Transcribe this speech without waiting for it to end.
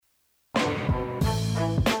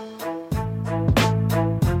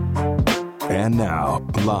And now,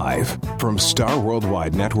 live from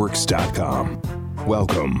StarWorldWideNetworks.com,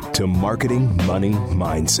 welcome to Marketing Money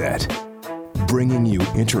Mindset. Bringing you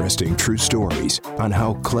interesting true stories on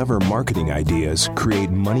how clever marketing ideas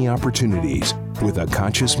create money opportunities with a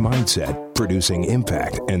conscious mindset producing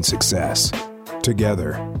impact and success.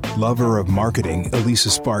 Together, lover of marketing Elisa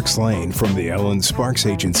Sparks Lane from the Ellen Sparks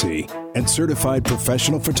Agency and certified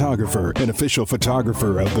professional photographer and official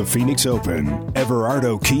photographer of the Phoenix Open,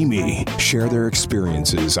 Everardo Kimi, share their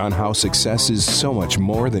experiences on how success is so much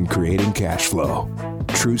more than creating cash flow.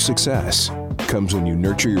 True success comes when you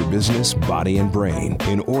nurture your business, body, and brain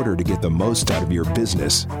in order to get the most out of your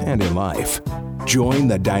business and in life. Join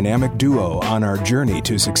the dynamic duo on our journey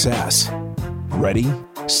to success. Ready,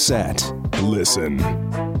 set, listen.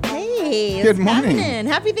 Hey, good morning. Happening?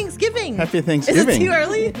 Happy Thanksgiving. Happy Thanksgiving. Is it too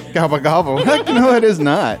early? Gobble, gobble. Heck, no, it is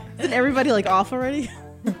not. Isn't everybody like off already?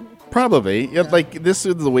 Probably. Yeah. Like, this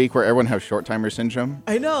is the week where everyone has short-timer syndrome.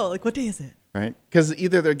 I know. Like, what day is it? Right? Because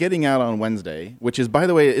either they're getting out on Wednesday, which is, by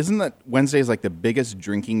the way, isn't that Wednesday is like the biggest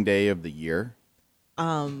drinking day of the year?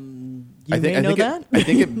 I think that? I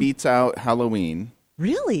think it beats out Halloween.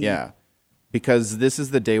 Really? Yeah. Because this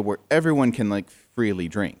is the day where everyone can, like, freely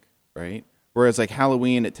drink, right? Whereas, like,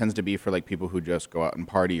 Halloween, it tends to be for, like, people who just go out and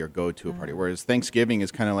party or go to a party. Whereas Thanksgiving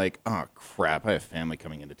is kind of like, oh, crap, I have family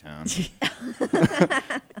coming into town.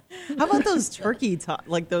 How about those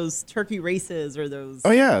those turkey races or those?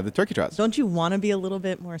 Oh, yeah, the turkey trots. Don't you want to be a little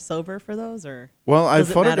bit more sober for those? Or well, I've does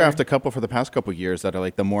it photographed matter? a couple for the past couple years that are,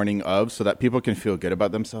 like, the morning of so that people can feel good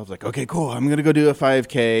about themselves. Like, okay, cool, I'm going to go do a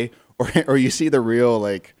 5K. Or you see the real,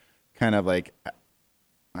 like, kind of, like,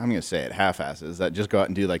 I'm going to say it, half-asses that just go out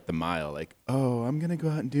and do, like, the mile. Like, oh, I'm going to go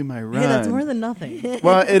out and do my run. Hey, that's more than nothing.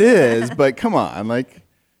 Well, it is, but come on. Like,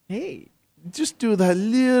 Hey. just do that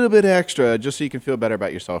little bit extra just so you can feel better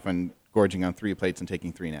about yourself and gorging on 3 plates and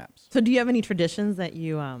taking 3 naps. So do you have any traditions that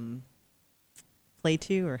you play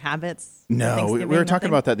to or habits? No, we were talking Nothing?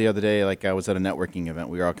 about that the other day. Like, I was at a networking event.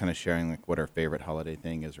 We were all kind of sharing, like, what our favorite holiday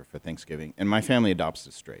thing is for Thanksgiving. And my family adopts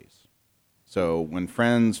the strays. So when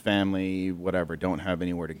friends, family, whatever, don't have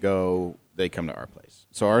anywhere to go, they come to our place.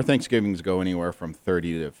 So our Thanksgivings go anywhere from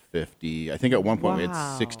 30 to 50. I think at one point we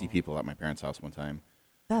had 60 people at my parents' house one time.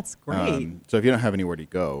 That's great. So if you don't have anywhere to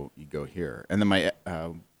go, you go here. And then my...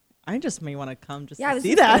 I just may want to come just Yeah, I to was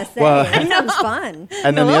see just that. gonna say, Well- that sounds fun.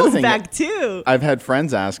 and then the other Noelle's thing... back too. I've had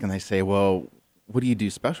friends ask, and they say, well, what do you do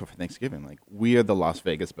special for Thanksgiving? Like, we are the Las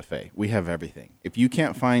Vegas buffet. We have everything. If you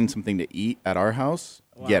can't find something to eat at our house,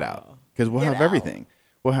 get out. Because we'll have everything.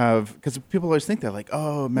 We'll have, because people always think they're like,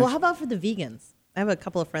 oh, Well, how about for the vegans? I have a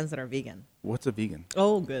couple of friends that are vegan. what's a vegan?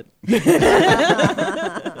 Oh, good.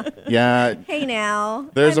 Yeah. Hey now,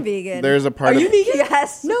 There's I'm a vegan. There's a part Are of you vegan?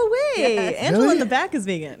 Yes. No way. Yes. Angela Really? in the back is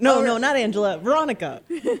vegan. No, not Angela. Veronica.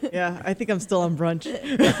 Yeah, I think I'm still on brunch.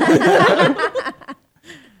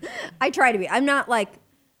 I try to be. I'm not like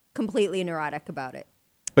completely neurotic about it.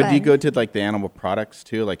 But do you go to like the animal products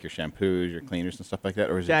too, like your shampoos, your cleaners and stuff like that,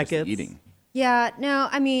 or is it Jackets. just eating? Yeah. No.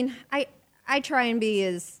 I mean, I try and be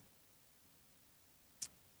as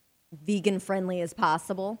vegan friendly as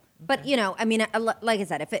possible. But you know, I mean, like I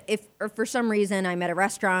said, if for some reason I'm at a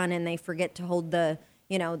restaurant and they forget to hold the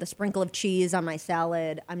sprinkle of cheese on my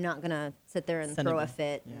salad, I'm not gonna sit there and throw a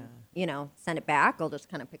fit. Yeah. Send it back. I'll just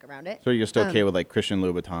kind of pick around it. So you're still okay with like Christian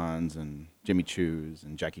Louboutins and Jimmy Choo's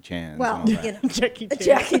and Jackie Chan's? Well, and all that? Jackie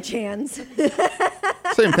Chan. Chan's.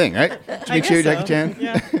 Same thing, right? Jimmy Choo, Jackie Chan.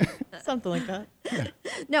 Yeah, something like that.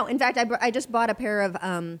 No, in fact, I just bought a pair of,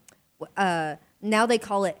 now they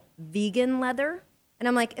call it vegan leather. And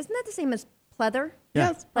I'm like, isn't that the same as pleather? Yeah.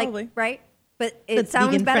 Yes, Like, probably. right? But it That's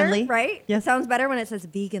sounds vegan better, friendly. right? Yes. It sounds better when it says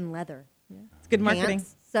vegan leather. It's good marketing.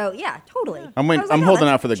 Pants. So, yeah, totally. I'm I was like, oh, holding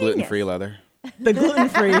that's out for the genius. gluten-free leather. The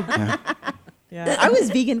gluten-free. Yeah. I was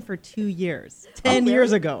vegan for 2 years. 10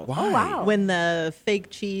 years ago. Why? Oh, wow. When the fake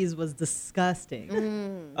cheese was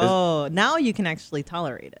disgusting. Oh, now you can actually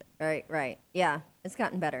tolerate it. Right. Yeah, it's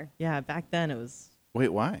gotten better. Yeah, back then it was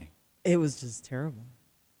Why? just terrible.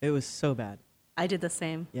 It was so bad. I did the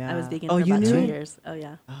same. Yeah. I was vegan Oh, for you about knew? 2 years. Oh,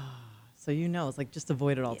 yeah. So it's like just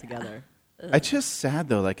avoid it altogether. It's just sad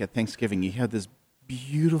though. Like at Thanksgiving, you have this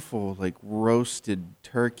beautiful like roasted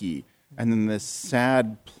turkey, and then this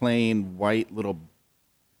sad plain white little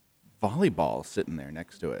volleyball sitting there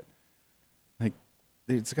next to it. Like,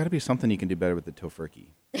 there's got to be something you can do better with the tofurkey.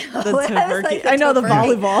 The I was tofurkey. like, I know the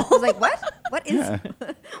tofurkey. volleyball. I was like, what? What is?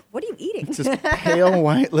 What are you eating? It's this pale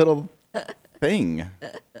white little thing.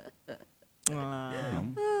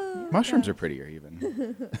 Mushrooms are prettier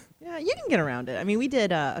even. Yeah, you can get around it. I mean, we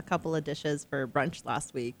did a couple of dishes for brunch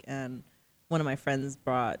last week, and one of my friends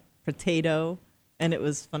brought potato and it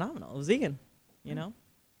was phenomenal. It was vegan, you know?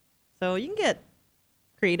 So you can get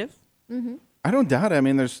creative. Mm-hmm. I don't doubt it. I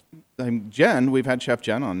mean, Jen, we've had Chef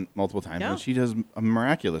Jen on multiple times, Yeah. and she does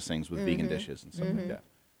miraculous things with vegan dishes and stuff like that.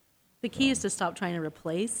 The key is to stop trying to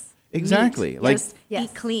replace. Exactly. Meat. Like, Just Yes.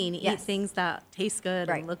 eat clean, eat Yes. things that taste good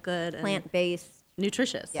Right. and look good and Plant-based.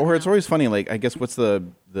 nutritious. or it's always funny. Like, I guess what's the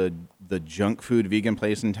junk food vegan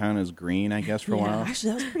place in town is Green, I guess, for a while. Actually,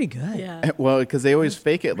 that was pretty good. Yeah. Well, because they always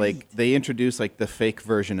fake it. Like they introduce like the fake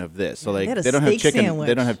version of this. So like they had a they don't have steak chicken. sandwich.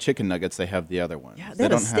 They don't have chicken nuggets. They have the other one. Yeah, they they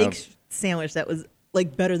had a don't steak have. sandwich that was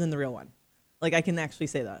like better than the real one. Like I can actually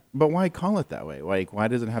say that. But why call it that way? Like, why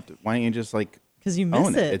does it have to? Why don't you just like? Because you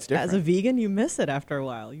Own miss it. it. It's different. As a vegan, you miss it after a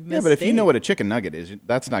while. You miss Yeah, but if you steak. know what a chicken nugget is,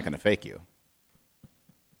 that's not going to fake you,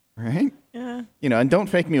 right? Yeah. You know, and don't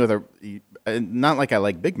fake me with a. Not like I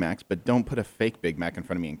like Big Macs, but don't put a fake Big Mac in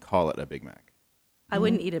front of me and call it a Big Mac. I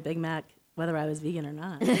wouldn't eat a Big Mac whether I was vegan or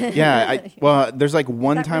not. Yeah, well, there's like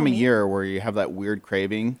one that time a real meat? year where you have that weird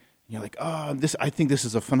craving. And you're like, oh, I think this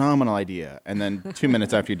is a phenomenal idea. And then 2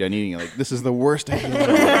 minutes after you're done eating, you're like, this is the worst idea.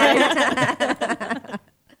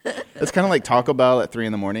 It's kind of like Taco Bell at 3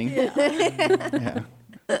 a.m. Yeah.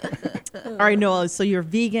 All right, Noelle. So you're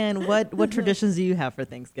vegan. What traditions do you have for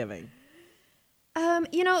Thanksgiving?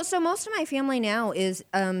 So most of my family now is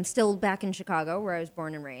still back in Chicago, where I was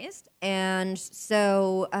born and raised, and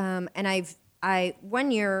so and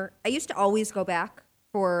one year I used to always go back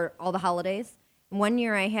for all the holidays. One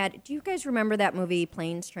year I had. Do you guys remember that movie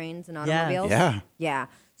Planes, Trains, and Automobiles? Yeah. Yeah.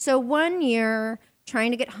 So one year,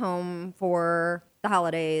 trying to get home for the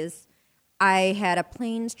holidays, I had a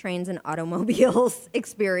planes, trains, and automobiles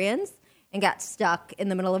experience and got stuck in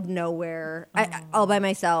the middle of nowhere all by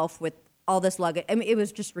myself with all this luggage. I mean, it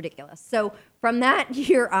was just ridiculous. So from that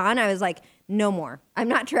year on, I was like, no more. I'm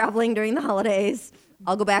not traveling during the holidays.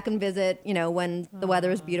 I'll go back and visit, when the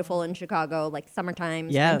weather is beautiful in Chicago, like summertime,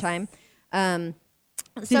 Yes. springtime.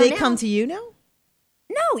 Do they come to you now?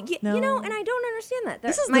 No, No. and I don't understand that.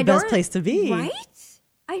 This is My the best daughter- place to be. Right?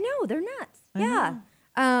 I know, they're nuts. Yeah.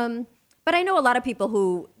 But I know a lot of people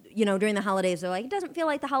who, during the holidays, they're like, it doesn't feel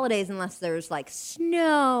like the holidays unless there's like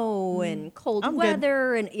snow and cold I'm good.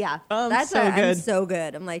 weather. And yeah, I'm so I'm good. so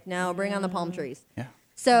good. I'm like, no, bring on the palm trees. Yeah.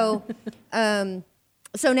 So,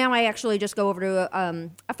 so now I actually just go over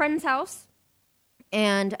to a friend's house,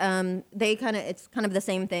 and it's kind of the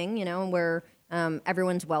same thing, where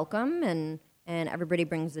everyone's welcome and everybody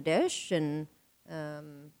brings a dish and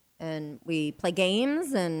we play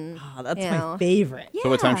games and Oh, that's my favorite. So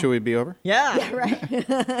what time should we be over? Yeah.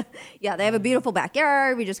 Right. Yeah, they have a beautiful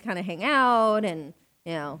backyard. We just kind of hang out, and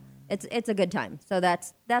it's a good time. So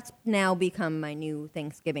that's now become my new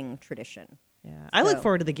Thanksgiving tradition. Yeah, I look So-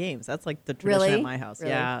 forward to the games. That's like the tradition Really? at my house.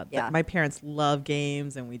 Really? Yeah, Yeah. My parents love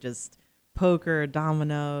games, and we just poker,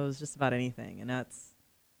 dominoes, just about anything, and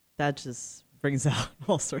that just brings out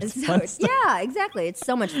all sorts of fun stuff. Yeah, exactly. It's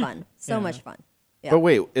so much fun. So Yeah. much fun. Yeah. But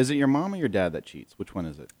wait, is it your mom or your dad that cheats? Which one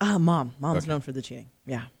is it? Mom's Okay. known for the cheating.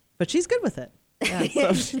 Yeah, but she's good with it.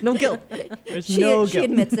 Yeah, so no guilt. There's She no she guilt.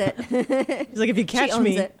 admits it. She's like, if you catch owns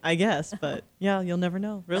me, it. I guess, but yeah, you'll never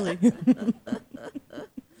know, really.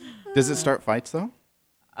 Does it start fights though?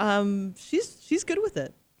 She's good with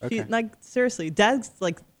it. She, Okay. like, seriously, Dad's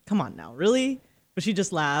like, come on now, really? But she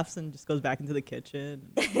just laughs and just goes back into the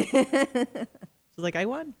kitchen. She's like, I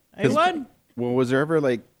won. Well, was there ever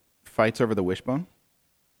like fights over the wishbone?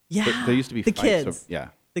 Yeah. There used to be the fights. kids. Yeah.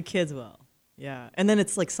 The kids will. Yeah. And then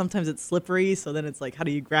it's like sometimes it's slippery, so then it's like, how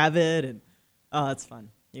do you grab it? And it's fun.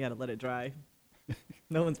 You got to let it dry.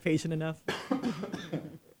 No one's patient enough.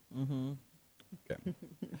 Okay.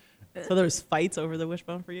 So there's fights over the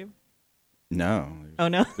wishbone for you? No. Oh,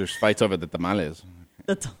 no? There's fights over the tamales.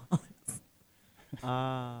 The tamales.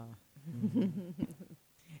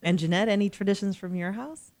 And Jeanette, any traditions from your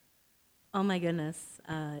house? Oh my goodness.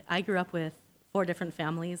 I grew up with 4 different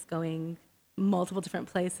families going multiple different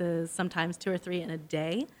places, sometimes 2 or 3 in a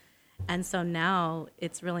day. And so now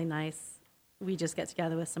it's really nice. We just get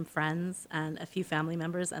together with some friends and a few family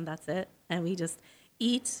members, and that's it. And we just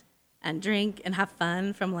eat and drink and have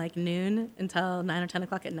fun from like noon until 9 or 10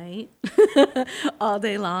 o'clock at night all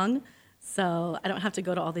day long. So I don't have to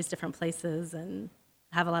go to all these different places and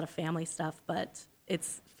have a lot of family stuff, but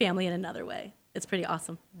it's family in another way. It's pretty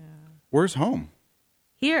awesome. Where's home?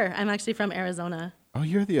 Here, I'm actually from Arizona. Oh,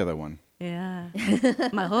 you're the other one. Yeah.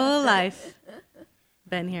 My whole life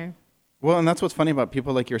been here. Well, and that's what's funny about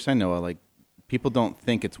people like you're saying, Noah. Like, people don't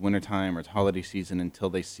think it's wintertime or it's holiday season until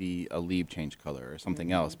they see a leaf change color or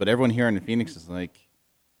something else. But everyone here in Phoenix is like,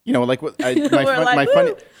 like what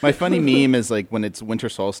my funny meme is like when it's winter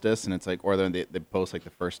solstice and it's like, or then they post like the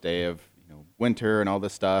first day of winter and all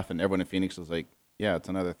this stuff, and everyone in Phoenix is like, Yeah, it's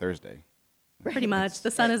another Thursday. Pretty much.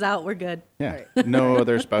 The sun is out. We're good. Yeah. No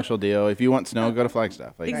other special deal. If you want snow, go to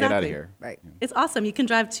Flagstaff. Like, get out of Exactly. here. Right. It's awesome. You can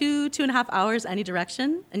drive 2.5 hours any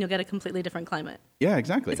direction, and you'll get a completely different climate. Yeah,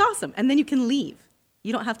 exactly. It's awesome. And then you can leave.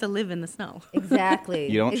 You don't have to live in the snow.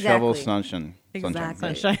 Exactly. You don't shovel sunshine.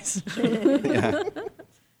 Exactly. Sunshine. Yeah.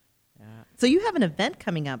 So you have an event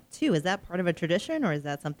coming up too. Is that part of a tradition, or is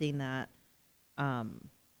that something that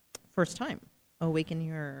first time awaken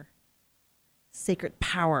your sacred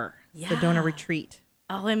power? Sedona Yeah. retreat.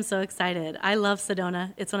 Oh, I'm so excited. I love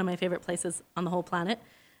Sedona. It's one of my favorite places on the whole planet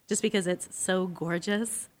just because it's so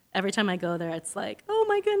gorgeous. Every time I go there, it's like, oh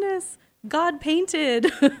my goodness, God painted.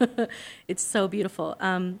 It's so beautiful.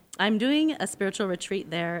 I'm doing a spiritual retreat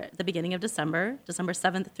there at the beginning of December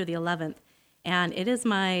 7th through the 11th. And it is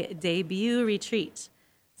my debut retreat.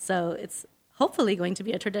 So it's hopefully going to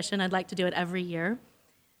be a tradition. I'd like to do it every year.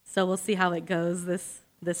 So we'll see how it goes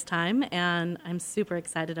this time. And I'm super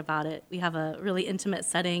excited about it. We have a really intimate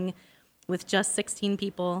setting with just 16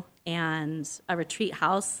 people and a retreat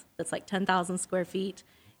house that's like 10,000 square feet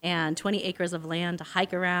and 20 acres of land to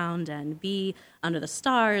hike around and be under the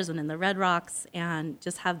stars and in the red rocks and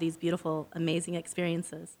just have these beautiful, amazing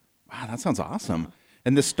experiences. Wow, that sounds awesome.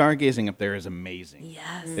 And the stargazing up there is amazing.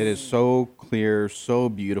 Yes. It is so clear, so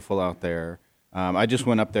beautiful out there. I just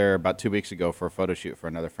went up there about 2 weeks ago for a photo shoot for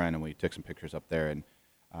another friend, and we took some pictures up there. And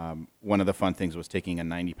one of the fun things was taking a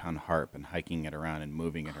 90-pound harp and hiking it around and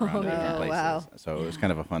moving it around different places. wow. So it was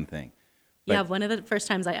kind of a fun thing. Yeah, But- one of the first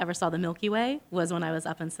times I ever saw the Milky Way was when I was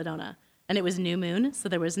up in Sedona. And it was new moon, so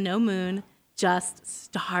there was no moon, just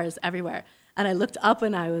stars everywhere. And I looked up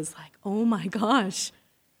and I was like, oh my gosh,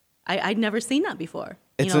 I'd never seen that before.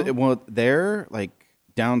 Well, there, like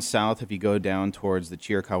down south, if you go down towards the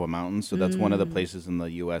Chiricahua Mountains, so that's one of the places in the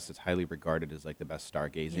U.S. that's highly regarded as like the best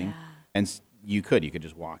stargazing. Yeah. And you could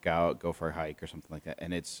just walk out, go for a hike or something like that.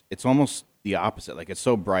 And it's almost the opposite. Like, it's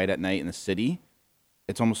so bright at night in the city.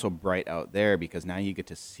 It's almost so bright out there because now you get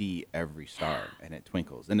to see every star and it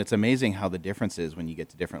twinkles. And it's amazing how the difference is when you get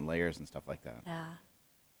to different layers and stuff like that. Yeah,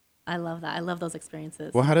 I love that. I love those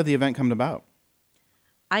experiences. Well, how did the event come about?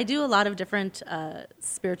 I do a lot of different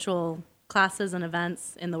spiritual classes and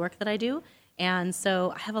events in the work that I do. And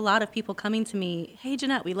so I have a lot of people coming to me, hey,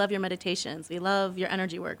 Jeanette, we love your meditations. We love your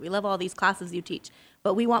energy work. We love all these classes you teach.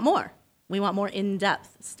 But we want more. We want more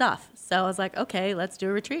in-depth stuff. So I was like, okay, let's do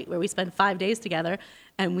a retreat where we spend 5 days together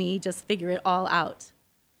and we just figure it all out.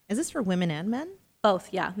 Is this for women and men?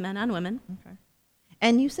 Both, yeah, men and women. Okay.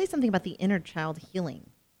 And you say something about the inner child healing.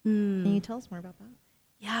 Can you tell us more about that?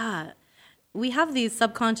 Yeah. We have these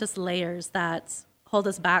subconscious layers that hold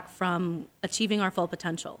us back from achieving our full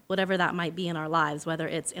potential, whatever that might be in our lives, whether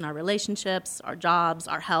it's in our relationships, our jobs,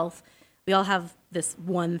 our health. We all have this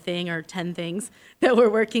one thing or 10 things that we're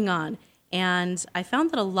working on. And I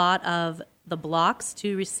found that a lot of the blocks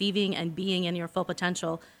to receiving and being in your full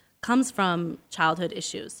potential comes from childhood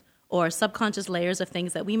issues or subconscious layers of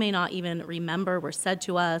things that we may not even remember were said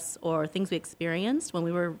to us or things we experienced when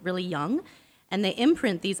we were really young. And they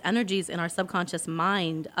imprint these energies in our subconscious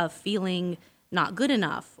mind of feeling not good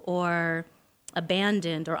enough or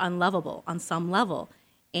abandoned or unlovable on some level.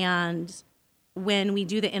 And when we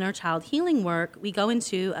do the inner child healing work, we go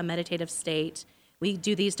into a meditative state. We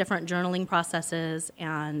do these different journaling processes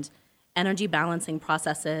and energy balancing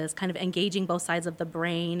processes, kind of engaging both sides of the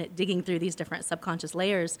brain, digging through these different subconscious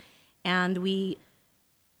layers. And we,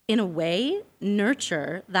 in a way,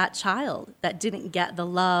 nurture that child that didn't get the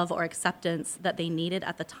love or acceptance that they needed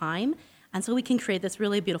at the time. And so we can create this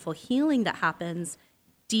really beautiful healing that happens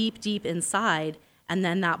deep, deep inside. And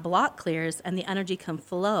then that block clears and the energy can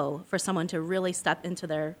flow for someone to really step into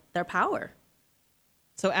their power.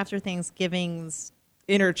 So after Thanksgiving's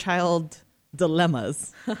inner child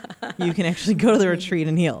dilemmas, you can actually go to the retreat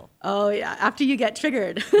and heal. Oh, yeah. After you get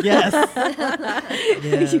triggered. Yes.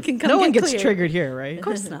 You can come No one get gets clear. triggered here, right? Of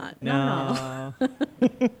course not. No.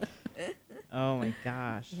 Oh my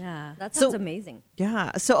gosh. Yeah. That So- sounds amazing.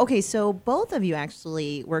 Yeah. So both of you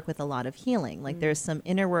actually work with a lot of healing. Like there's some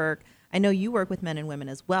inner work. I know you work with men and women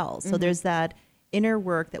as well. So there's that inner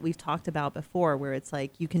work that we've talked about before where it's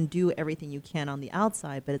like you can do everything you can on the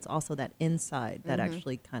outside, but it's also that inside that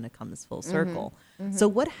actually kind of comes full circle. So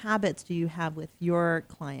what habits do you have with your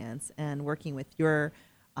clients and working with your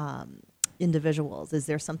individuals? Is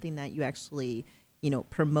there something that you actually,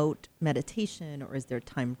 promote meditation, or is there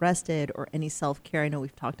time rested or any self-care? I know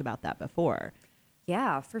we've talked about that before.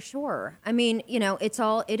 Yeah, for sure. I mean,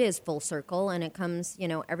 it is full circle, and it comes,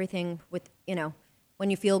 everything with, when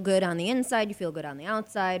you feel good on the inside, you feel good on the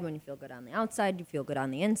outside. When you feel good on the outside, you feel good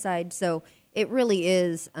on the inside. So it really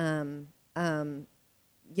is,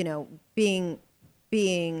 being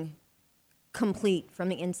being complete from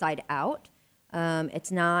the inside out.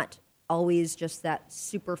 It's not always just that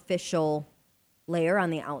superficial layer on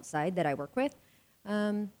the outside that I work with.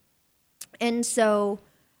 And so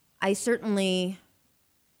I certainly,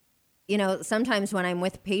 sometimes when I'm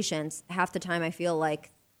with patients, half the time I feel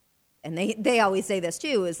like, and they always say this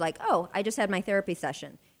too, is like, oh, I just had my therapy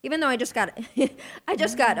session. Even though I just got a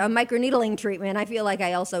microneedling treatment, I feel like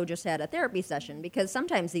I also just had a therapy session, because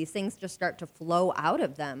sometimes these things just start to flow out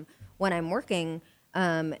of them when I'm working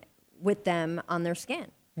with them on their skin.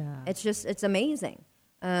 Yeah. It's amazing.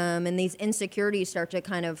 And these insecurities start to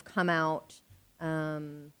kind of come out.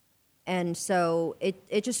 And so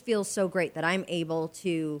it just feels so great that I'm able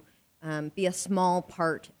to be a small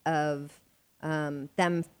part of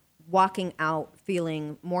them walking out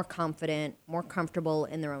feeling more confident, more comfortable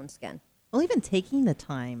in their own skin. Well, even taking the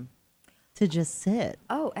time to just sit.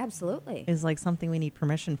 Oh, absolutely. Is like something we need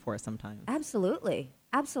permission for sometimes. Absolutely.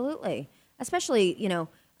 Absolutely. Especially,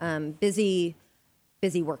 busy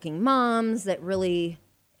working moms that really,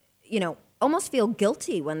 almost feel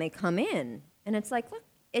guilty when they come in. And it's like, look,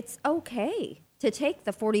 it's okay to take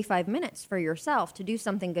the 45 minutes for yourself, to do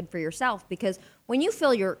something good for yourself, because when you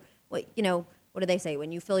fill your, what do they say?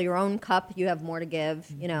 When you fill your own cup, you have more to give.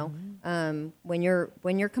 When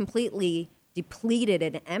you're completely depleted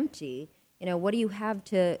and empty, what do you have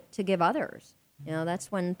to give others? That's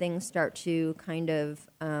when things start to kind of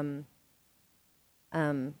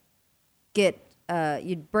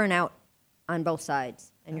you'd burn out on both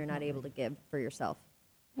sides, and you're not able to give for yourself.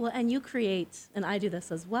 Well, and you create, and I do this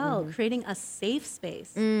as well, creating a safe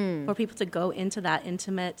space for people to go into that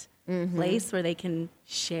intimate place where they can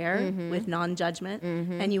share with non-judgment,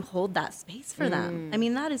 and you hold that space for them. I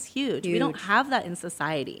mean, that is huge. We don't have that in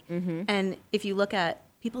society. And if you look at,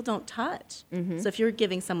 people don't touch. So if you're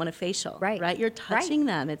giving someone a facial, right, you're touching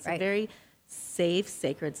them. It's a very safe,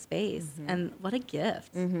 sacred space. And what a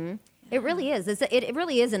gift. It really is. It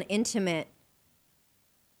really is an intimate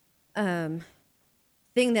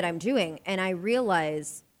thing that I'm doing, and I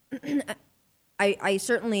realize I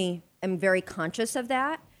certainly am very conscious of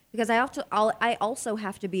that, because I also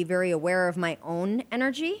have to be very aware of my own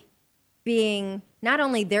energy, being not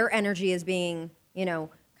only their energy is being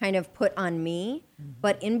kind of put on me,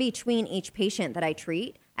 but in between each patient that I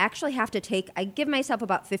treat, I actually have to I give myself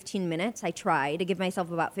about 15 minutes. I try to give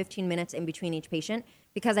myself about 15 minutes in between each patient,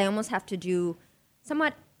 because I almost have to do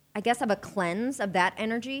somewhat, I guess, of a cleanse of that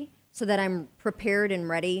energy, so that I'm prepared and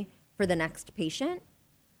ready for the next patient.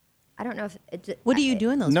 I don't know if it's... What do you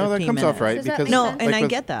do in those 15 minutes? No, that comes minutes? off right. Does that Because make sense? No, and I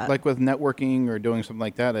get that. Like with networking or doing something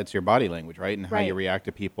like that, that's your body language, right? And how you react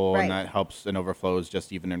to people, and that helps and overflows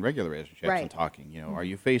just even in regular relationships and talking. Are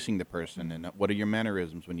you facing the person, and what are your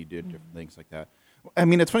mannerisms when you do different things like that? I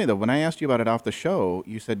mean, it's funny, though. When I asked you about it off the show,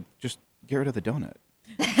 you said, just get rid of the donut.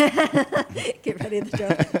 Get rid of the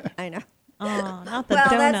donut. I know. Oh, not the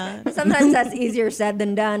donut. Sometimes that's easier said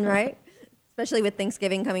than done, right? Especially with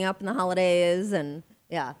Thanksgiving coming up and the holidays, and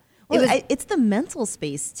yeah. Well, it's the mental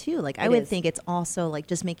space too. Like I would think it's also like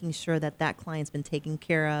just making sure that client's been taken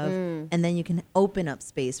care of, and then you can open up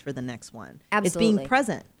space for the next one. Absolutely. It's being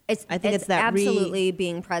present. I think it's that absolutely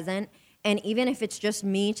being present, and even if it's just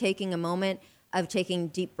me taking a moment of taking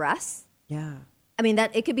deep breaths. Yeah. I mean,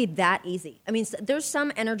 that it could be that easy. I mean, there's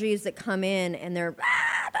some energies that come in and they're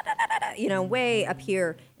way up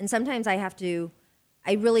here, and sometimes I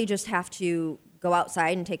really just have to go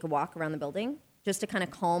outside and take a walk around the building just to kind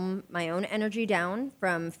of calm my own energy down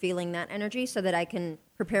from feeling that energy, so that I can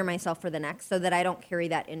prepare myself for the next, so that I don't carry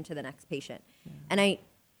that into the next patient. Yeah. And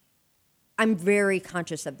I'm very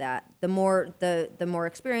conscious of that. The more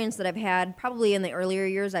experience that I've had, probably in the earlier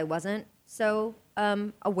years, I wasn't so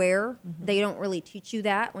aware. They don't really teach you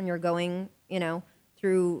that when you're going,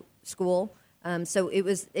 through school. So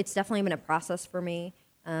it's definitely been a process for me.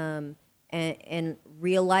 And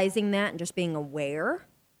realizing that and just being aware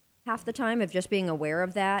half the time of just being aware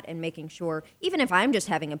of that and making sure, even if I'm just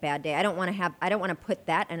having a bad day, I don't want to put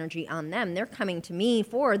that energy on them. They're coming to me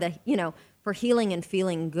for for healing and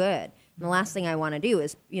feeling good. And the last thing I want to do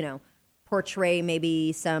is, portray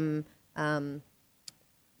maybe some,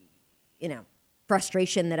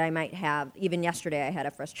 frustration that I might have. Even yesterday I had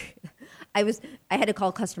a frustration. I had to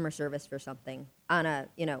call customer service for something on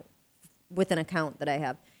with an account that I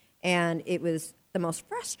have. And it was the most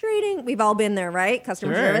frustrating. We've all been there, right?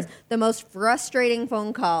 Customer service. The most frustrating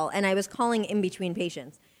phone call. And I was calling in between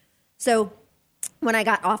patients. So when I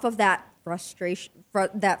got off of that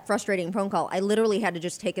frustrating phone call, I literally had to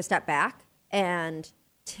just take a step back and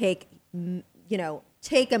take a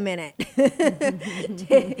minute.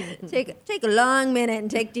 take a long minute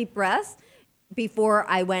and take deep breaths. before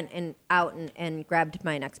I went out and grabbed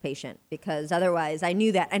my next patient, because otherwise I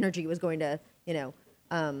knew that energy was going to,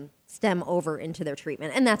 stem over into their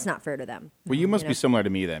treatment, and that's not fair to them. Well, you must be similar to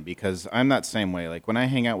me then, because I'm that same way. Like when I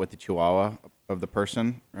hang out with the Chihuahua of the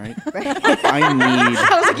person, right? I need.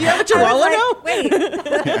 I was like, you have a Chihuahua now? Wait,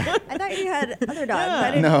 I thought you had other dogs.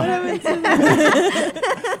 I didn't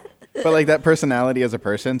No. But like that personality as a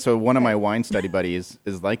person. So one of my wine study buddies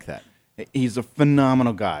is like that. He's a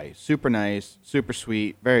phenomenal guy, super nice, super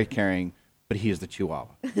sweet, very caring, but he is the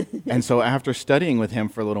Chihuahua. And so after studying with him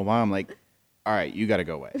for a little while, I'm like, all right, you got to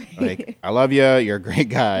go away. Like, I love you, you're a great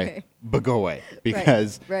guy, but go away,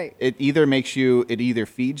 because it either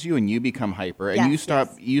feeds you and you become hyper, and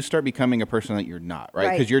you start becoming a person that you're not,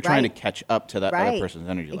 right? Because you're trying to catch up to that other person's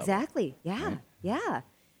energy level. Exactly. Yeah. Right?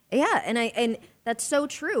 Yeah. And that's so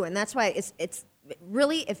true, and that's why it's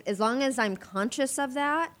really, as long as I'm conscious of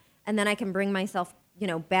that, and then I can bring myself,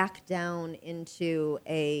 back down into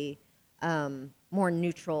a more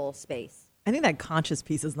neutral space. I think that conscious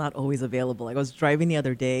piece is not always available. Like I was driving the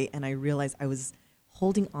other day and I realized I was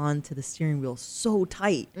holding on to the steering wheel so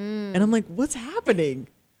tight. And I'm like, what's happening?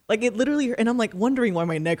 Like it literally, and I'm like wondering why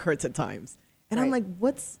my neck hurts at times. And I'm like,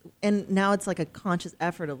 and now it's like a conscious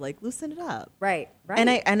effort of like, loosen it up. Right.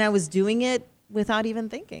 And I was doing it without even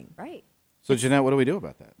thinking. Right. So Jeanette, what do we do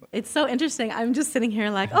about that? It's so interesting. I'm just sitting here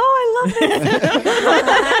like, oh, I love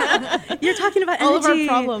this. You're talking about energy. All of our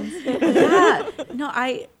problems. Yeah. No,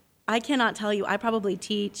 I cannot tell you. I probably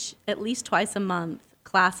teach at least twice a month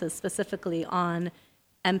classes specifically on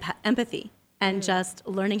empathy and just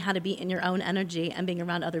learning how to be in your own energy and being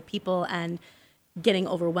around other people and getting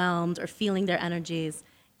overwhelmed or feeling their energies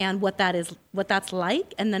and what that's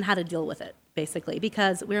like, and then how to deal with it, basically.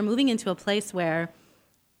 Because we're moving into a place where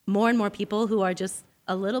more and more people who are just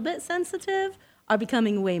a little bit sensitive are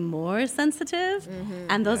becoming way more sensitive. Mm-hmm.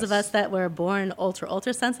 And those of us that were born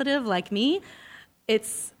ultra sensitive, like me,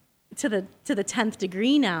 it's to the 10th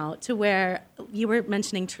degree now, to where you were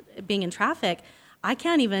mentioning being in traffic. I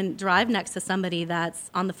can't even drive next to somebody that's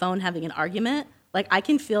on the phone having an argument. Like I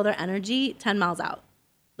can feel their energy 10 miles out.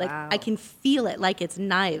 Like I can feel it like it's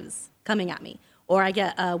knives coming at me, or I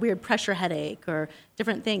get a weird pressure headache or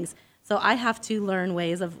different things. So I have to learn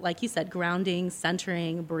ways of, like you said, grounding,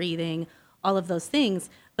 centering, breathing, all of those things.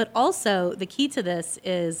 But also the key to this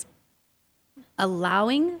is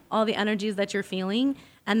allowing all the energies that you're feeling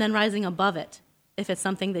and then rising above it if it's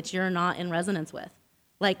something that you're not in resonance with.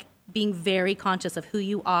 Like being very conscious of who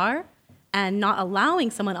you are and not allowing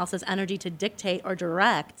someone else's energy to dictate or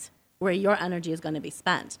direct where your energy is going to be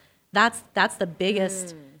spent. That's the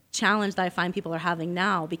biggest challenge that I find people are having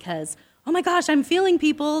now, because, oh my gosh, I'm feeling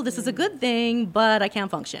people, this is a good thing, but I can't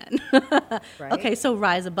function. Okay, so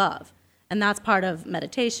rise above. And that's part of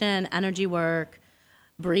meditation, energy work,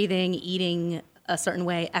 breathing, eating a certain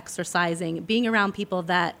way, exercising, being around people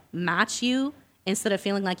that match you instead of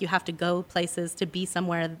feeling like you have to go places to be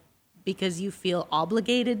somewhere because you feel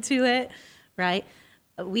obligated to it, right?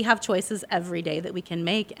 We have choices every day that we can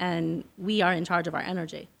make, and we are in charge of our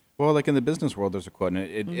energy. Well, like in the business world, there's a quote, and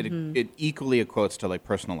it equally equates to like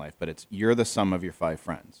personal life, but it's you're the sum of your 5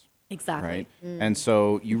 friends. Exactly. Right? And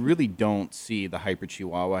so you really don't see the hyper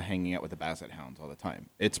chihuahua hanging out with the basset hounds all the time.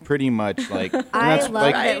 It's pretty much like... I love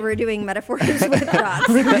like, that we're doing metaphors with rocks.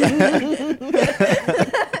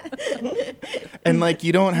 And like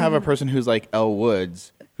you don't have a person who's like Elle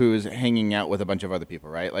Woods who's hanging out with a bunch of other people,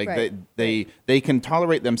 right? Like they can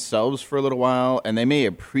tolerate themselves for a little while, and they may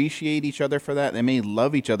appreciate each other for that. They may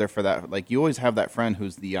love each other for that. Like you always have that friend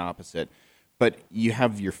who's the opposite. But you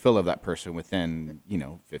have your fill of that person within,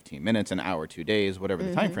 15 minutes, an hour, 2 days, whatever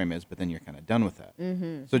the time frame is, but then you're kind of done with that.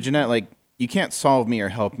 So Jeanette, like, you can't solve me or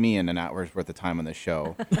help me in an hour's worth of time on the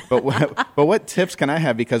show. But what tips can I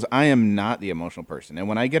have? Because I am not the emotional person. And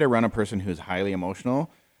when I get around a person who's highly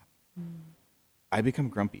emotional, I become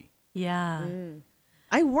grumpy. Yeah.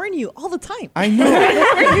 I warn you all the time. I know.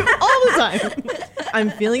 I warn you all the time. I'm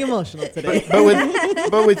feeling emotional today.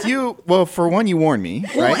 But with you, well, for one, you warn me,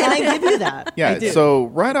 right? Well, and I give you that. Yeah, so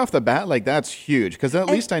right off the bat, like, that's huge, because at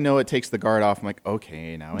least I know it takes the guard off. I'm like,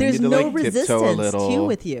 okay, now I need to, like, tiptoe a little. There's no resistance, too,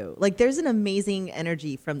 with you. Like, there's an amazing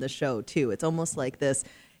energy from the show, too. It's almost like this,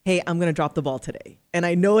 hey, I'm going to drop the ball today. And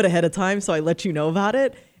I know it ahead of time, so I let you know about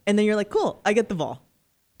it. And then you're like, cool, I get the ball.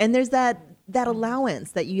 And there's that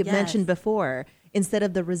allowance that you have mentioned before, instead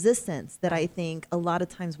of the resistance that I think a lot of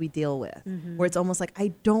times we deal with, where it's almost like, I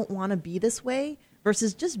don't want to be this way,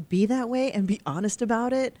 versus just be that way and be honest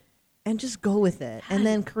about it and just go with it and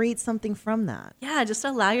then create something from that. Yeah, just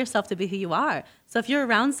allow yourself to be who you are. So if you're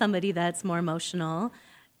around somebody that's more emotional,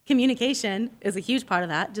 communication is a huge part of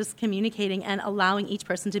that, just communicating and allowing each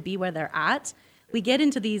person to be where they're at. We get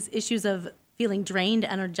into these issues of feeling drained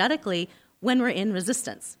energetically when we're in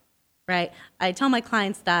resistance, right? I tell my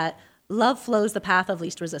clients that love flows the path of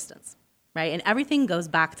least resistance, right? And everything goes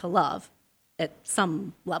back to love at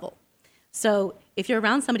some level. So if you're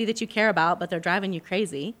around somebody that you care about, but they're driving you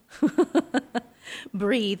crazy,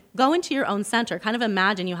 breathe, go into your own center. Kind of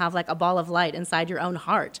imagine you have like a ball of light inside your own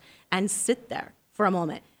heart and sit there for a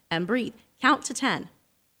moment and breathe. Count to 10,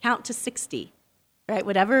 count to 60, right?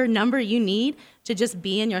 Whatever number you need to just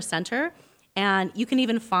be in your center. And you can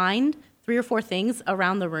even find 3 or 4 things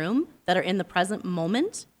around the room that are in the present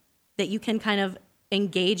moment that you can kind of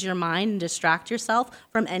engage your mind and distract yourself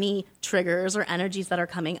from any triggers or energies that are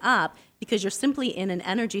coming up, because you're simply in an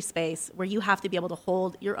energy space where you have to be able to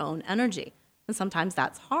hold your own energy. And sometimes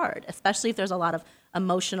that's hard, especially if there's a lot of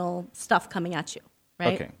emotional stuff coming at you,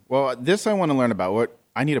 right? Okay. Well, this I want to learn about.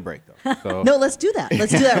 I need a break, though. So. No, let's do that.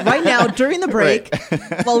 Let's do that right now during the break.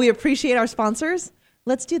 While we appreciate our sponsors,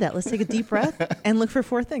 let's do that. Let's take a deep breath and look for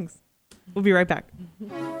 4 things. We'll be right back.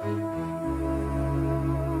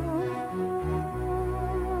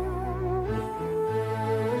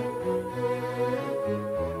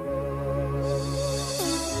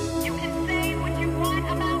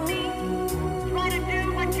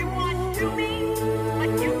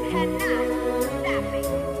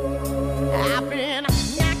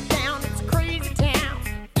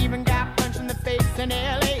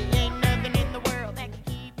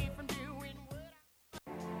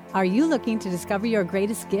 Are you looking to discover your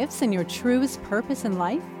greatest gifts and your truest purpose in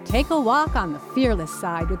life? Take a walk on the fearless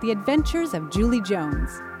side with the adventures of Julie Jones.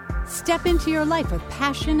 Step into your life with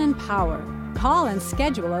passion and power. Call and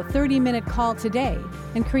schedule a 30-minute call today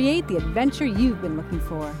and create the adventure you've been looking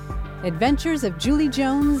for. Adventures of Julie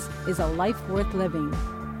Jones is a life worth living.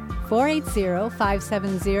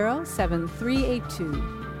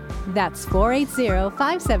 480-570-7382. That's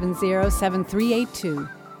 480-570-7382.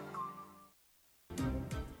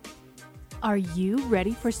 Are you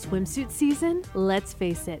ready for swimsuit season? Let's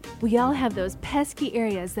face it, we all have those pesky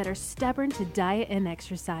areas that are stubborn to diet and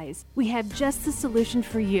exercise. We have just the solution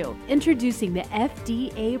for you. Introducing the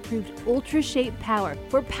FDA-approved Ultra Shape Power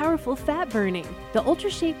for powerful fat burning. The Ultra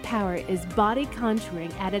Shape Power is body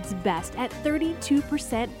contouring at its best at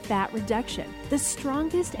 32% fat reduction. The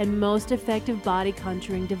strongest and most effective body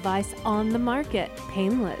contouring device on the market.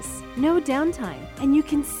 Painless, no downtime, and you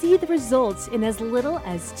can see the results in as little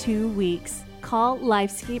as 2 weeks. Call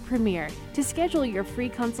LifeScape Premier to schedule your free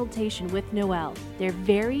consultation with Noelle, their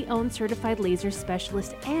very own certified laser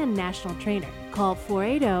specialist and national trainer. Call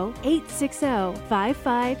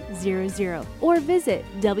 480-860-5500 or visit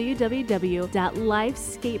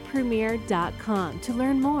www.lifescapepremier.com to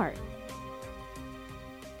learn more.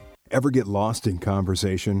 Ever get lost in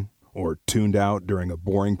conversation or tuned out during a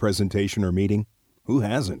boring presentation or meeting? Who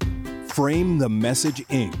hasn't? Frame the Message,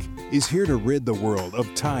 Inc. is here to rid the world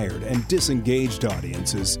of tired and disengaged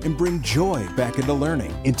audiences and bring joy back into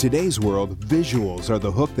learning. In today's world, visuals are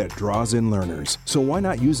the hook that draws in learners. So why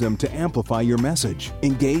not use them to amplify your message?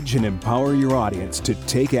 Engage and empower your audience to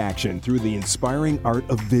take action through the inspiring art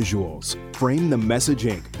of visuals. Frame the Message,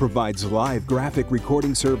 Inc. provides live graphic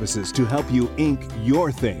recording services to help you ink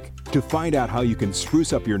your think. To find out how you can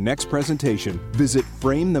spruce up your next presentation, visit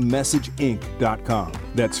FrameTheMessageInc.com.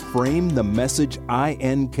 That's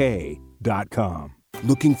FrameTheMessageInc.com.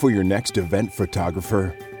 Looking for your next event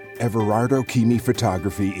photographer? Everardo Kimi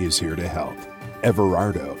Photography is here to help.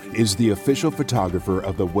 Everardo is the official photographer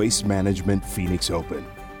of the Waste Management Phoenix Open,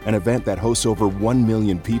 an event that hosts over 1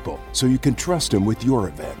 million people, so you can trust him with your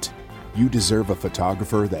event. You deserve a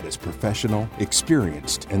photographer that is professional,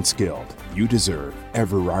 experienced, and skilled. You deserve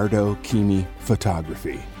Everardo Kimi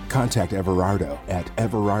Photography. Contact Everardo at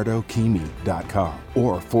everardokimi.com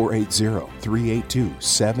or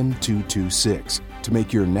 480-382-7226 to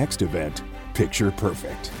make your next event picture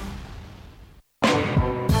perfect.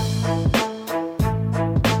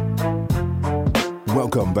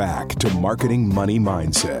 Welcome back to Marketing Money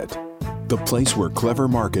Mindset, the place where clever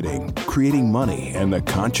marketing, creating money, and the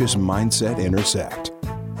conscious mindset intersect.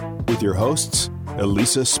 With your hosts,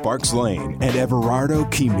 Elisa Sparks-Lane and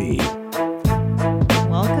Everardo Kimi.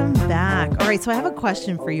 Welcome back. All right, so I have a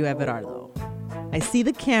question for you, Everardo. I see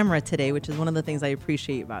the camera today, which is one of the things I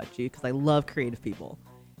appreciate about you because I love creative people.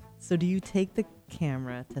 So do you take the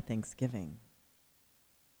camera to Thanksgiving?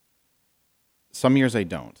 Some years I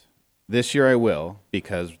don't. This year I will,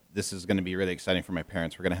 because this is going to be really exciting for my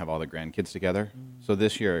parents. We're going to have all the grandkids together. So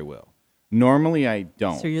this year I will. Normally, I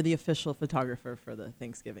don't. So you're the official photographer for the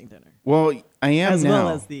Thanksgiving dinner. Well, I am as now. well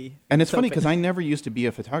as the. And it's funny because I never used to be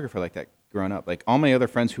a photographer like that growing up. Like all my other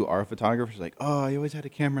friends who are photographers, like, oh, I always had a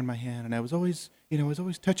camera in my hand, and I was always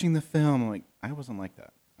touching the film. I'm like, I wasn't like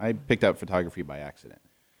that. I picked up photography by accident,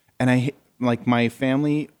 and like my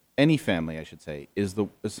family, any family, I should say, is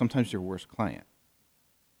sometimes your worst client.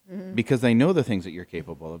 Because they know the things that you're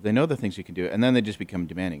capable of. They know the things you can do. And then they just become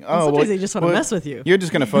demanding. Sometimes they just want to mess with you. You're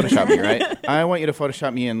just going to Photoshop me, right? I want you to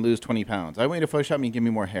Photoshop me and lose 20 pounds. I want you to Photoshop me and give me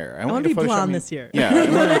more hair. I want to be blonde this year.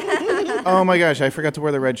 Yeah. Oh, my gosh, I forgot to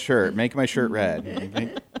wear the red shirt. Make my shirt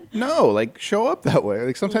red. No, like, show up that way.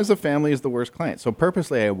 Like, sometimes the family is the worst client. So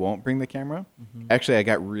purposely, I won't bring the camera. Actually, I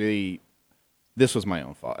got really... This was my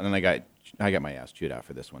own fault. And then I got my ass chewed out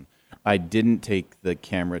for this one. I didn't take the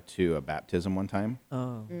camera to a baptism one time.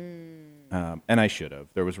 Oh. And I should have.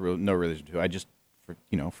 There was no reason to. I just,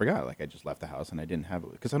 forgot. Like, I just left the house and I didn't have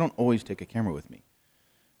it. Because I don't always take a camera with me.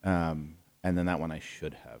 And then that one I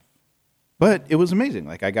should have. But it was amazing.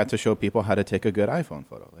 Like, I got to show people how to take a good iPhone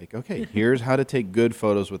photo. Like, okay, here's how to take good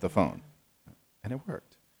photos with a phone. And it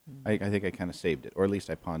worked. I think I kind of saved it, or at least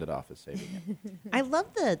I pawned it off as saving it. I love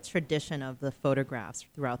the tradition of the photographs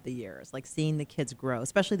throughout the years, like seeing the kids grow,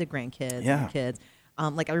 especially the grandkids and the kids.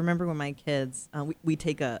 Like I remember when my kids, we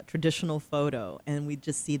take a traditional photo and we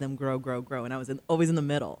just see them grow, and I was always in the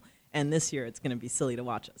middle. And this year it's going to be silly to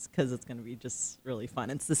watch us because it's going to be just really fun.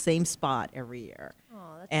 It's the same spot every year.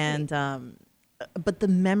 Oh, that's and sweet. But the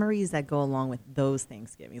memories that go along with those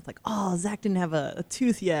Thanksgiving, it's like, oh, Zach didn't have a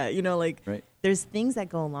tooth yet. Right. There's things that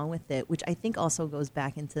go along with it, which I think also goes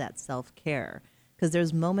back into that self-care. Because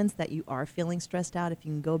there's moments that you are feeling stressed out. If you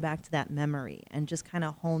can go back to that memory and just kind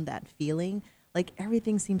of hone that feeling, like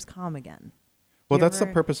everything seems calm again. Well, that's the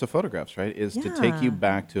purpose of photographs, right? Is to take you Yeah.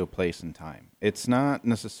 back to a place and time. It's not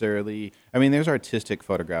necessarily, there's artistic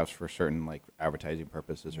photographs for certain like advertising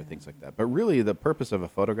purposes or things like that. But really the purpose of a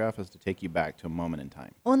photograph is to take you back to a moment in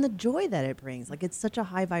time. Oh, and the joy that it brings. Like, it's such a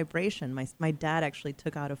high vibration. My dad actually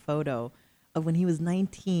took out a photo of when he was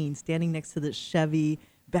 19, standing next to the Chevy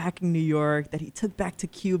back in New York that he took back to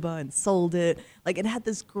Cuba and sold it. Like, it had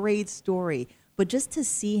this great story. But just to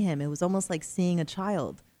see him, it was almost like seeing a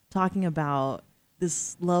child talking about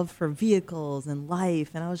this love for vehicles and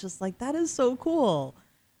life. And I was just like, that is so cool.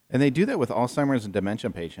 And they do that with Alzheimer's and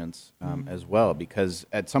dementia patients as well, because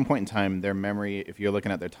at some point in time, their memory, if you're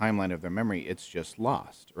looking at their timeline of their memory, it's just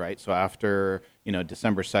lost, right? So after,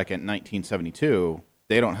 December 2nd, 1972,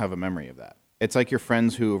 they don't have a memory of that. It's like your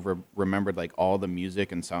friends who remembered like all the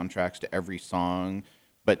music and soundtracks to every song,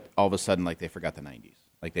 but all of a sudden, like they forgot the 90s.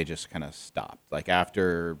 Like they just kind of stopped. Like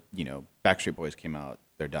after, Backstreet Boys came out,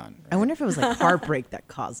 they're done. Right? I wonder if it was like heartbreak that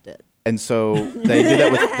caused it. And so they do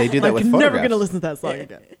that with photographs. I'm never going to listen to that song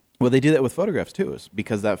again. Well, they do that with photographs too, is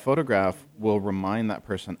because that photograph will remind that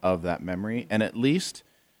person of that memory. And at least,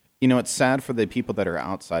 it's sad for the people that are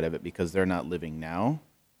outside of it because they're not living now,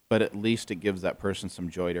 but at least it gives that person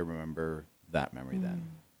some joy to remember that memory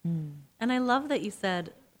then. And I love that you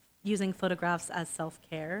said using photographs as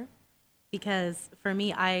self-care, because for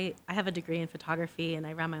me, I have a degree in photography and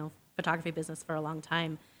I ran my own photography business for a long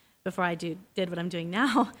time before I did what I'm doing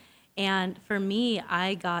now. And for me,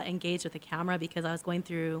 I got engaged with the camera because I was going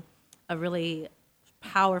through a really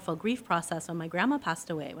powerful grief process when my grandma passed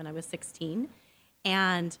away when I was 16.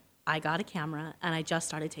 And I got a camera and I just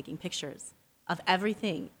started taking pictures of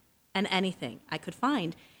everything and anything I could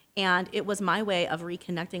find. And it was my way of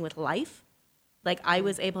reconnecting with life. Like I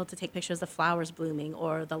was able to take pictures of flowers blooming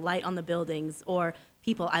or the light on the buildings or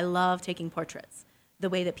people. I love taking portraits. The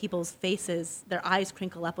way that people's faces, their eyes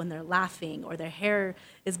crinkle up when they're laughing or their hair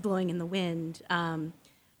is blowing in the wind.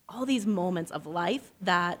 All these moments of life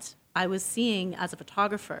that I was seeing as a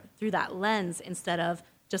photographer through that lens instead of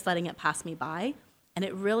just letting it pass me by. And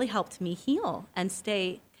it really helped me heal and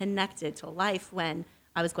stay connected to life when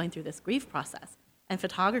I was going through this grief process. And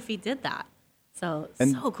photography did that. So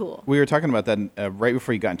cool. We were talking about that right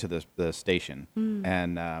before you got into the station,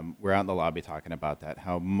 and we're out in the lobby talking about that,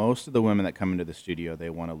 how most of the women that come into the studio, they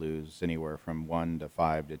want to lose anywhere from 1 to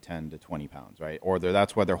 5 to 10 to 20 pounds, right? Or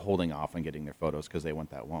that's why they're holding off on getting their photos because they want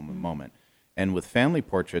that one moment. And with family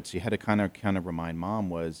portraits, you had to kind of remind mom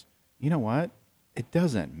was, you know what? It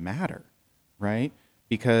doesn't matter, right?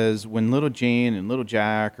 Because when little Jane and little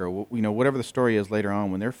Jack or, whatever the story is later on,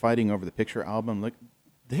 when they're fighting over the picture album, look,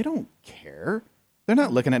 they don't care. They're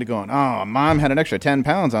not looking at it going, oh, mom had an extra 10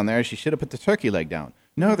 pounds on there. She should have put the turkey leg down.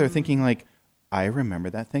 No, they're thinking like, I remember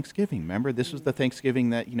that Thanksgiving. Remember, this was the Thanksgiving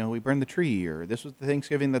that, we burned the tree, or this was the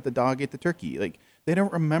Thanksgiving that the dog ate the turkey. Like, they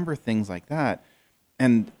don't remember things like that.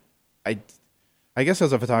 And I guess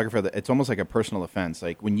as a photographer, it's almost like a personal offense.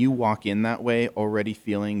 Like when you walk in that way already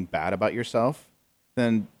feeling bad about yourself,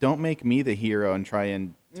 then don't make me the hero and try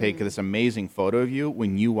and take this amazing photo of you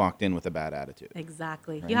when you walked in with a bad attitude.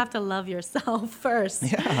 Exactly. Right? You have to love yourself first.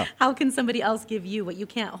 Yeah. How can somebody else give you what you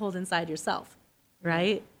can't hold inside yourself?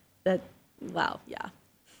 Right? Wow, yeah.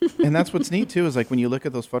 And that's what's neat too, is like when you look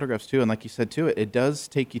at those photographs too, and like you said too, it does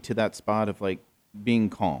take you to that spot of like being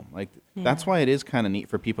calm. Like that's why it is kind of neat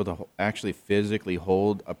for people to actually physically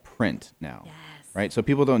hold a print now. Yes. Right? So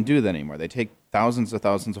people don't do that anymore. They take thousands of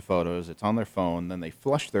photos, it's on their phone, then they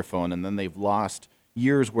flush their phone, and then they've lost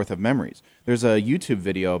years worth of memories. There's a YouTube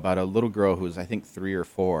video about a little girl who's I think 3 or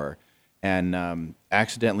 4 and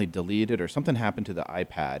accidentally deleted, or something happened to the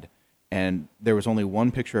iPad, and there was only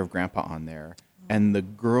one picture of Grandpa on there. And the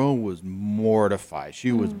girl was mortified.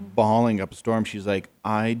 She was bawling up a storm. She's like,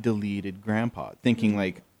 I deleted Grandpa, thinking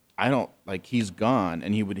like, he's gone,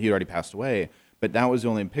 and he'd already passed away. But that was the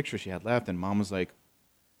only picture she had left. And Mom was like,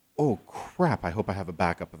 oh, crap, I hope I have a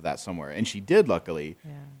backup of that somewhere. And she did, luckily.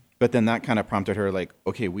 Yeah. But then that kind of prompted her like,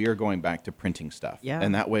 okay, we are going back to printing stuff. Yeah.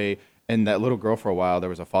 And that way, and that little girl for a while, there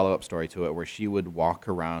was a follow-up story to it where she would walk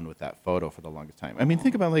around with that photo for the longest time. I mean,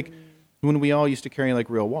 think about like, when we all used to carry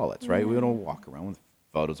like real wallets, right? We would all walk around with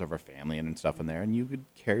photos of our family and stuff in there, and you could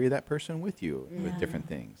carry that person with you with different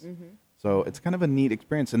things. So it's kind of a neat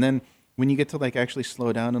experience. And then when you get to like actually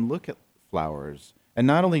slow down and look at flowers, and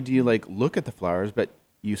not only do you like look at the flowers, but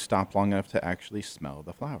you stop long enough to actually smell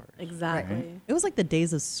the flowers. Exactly. Right? It was like the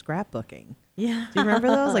days of scrapbooking. Yeah. Do you remember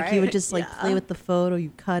those? Like you would just like play with the photo,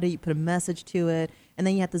 you cut it, you put a message to it, and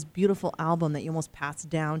then you had this beautiful album that you almost passed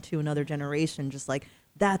down to another generation, just like,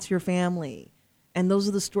 that's your family. And those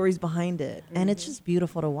are the stories behind it. And it's just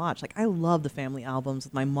beautiful to watch. Like, I love the family albums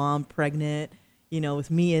with my mom pregnant,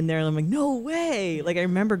 with me in there. And I'm like, no way. Like, I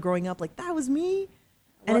remember growing up, like, that was me.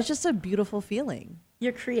 And it's just a beautiful feeling.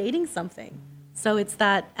 You're creating something. So it's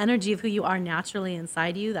that energy of who you are naturally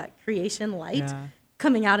inside you, that creation light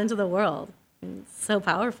coming out into the world. It's so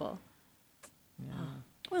powerful. Yeah.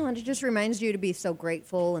 Well, and it just reminds you to be so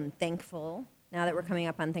grateful and thankful now that we're coming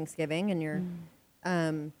up on Thanksgiving, and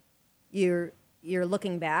you're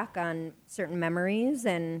looking back on certain memories,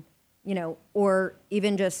 and or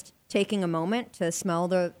even just taking a moment to smell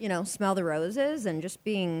the roses and just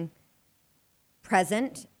being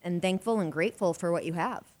present and thankful and grateful for what you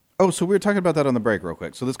have. Oh, so we were talking about that on the break real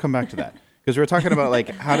quick. So let's come back to that. Because we were talking about like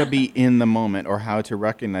how to be in the moment, or how to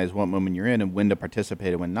recognize what moment you're in and when to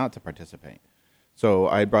participate and when not to participate. So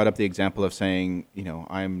I brought up the example of saying,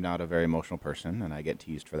 I'm not a very emotional person, and I get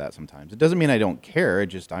teased for that sometimes. It doesn't mean I don't care. I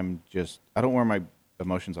don't wear my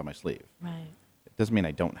emotions on my sleeve. Right. It doesn't mean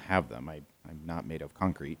I don't have them. I'm not made of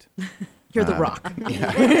concrete. You're the rock.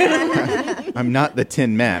 Yeah. I'm not the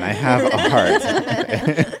Tin Man. I have a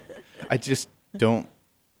heart. I just don't.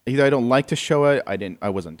 Either I don't like to show it. I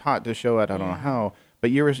wasn't taught to show it. I don't know how. But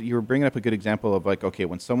you were bringing up a good example of like, okay,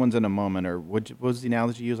 when someone's in a moment, or what was the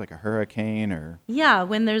analogy you used, like a hurricane, or? Yeah,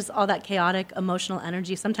 when there's all that chaotic emotional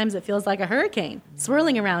energy, sometimes it feels like a hurricane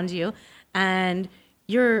swirling around you, and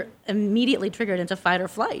you're immediately triggered into fight or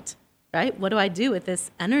flight, right? What do I do with this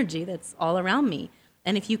energy that's all around me?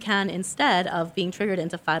 And if you can, instead of being triggered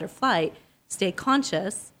into fight or flight, stay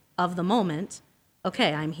conscious of the moment.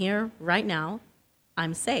 Okay, I'm here right now.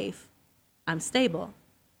 I'm safe. I'm stable.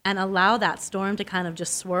 And allow that storm to kind of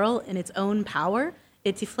just swirl in its own power,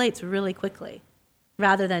 it deflates really quickly,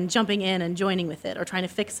 rather than jumping in and joining with it, or trying to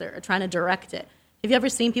fix it, or trying to direct it. Have you ever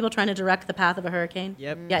seen people trying to direct the path of a hurricane?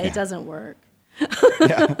 Yep. Yeah, it doesn't work.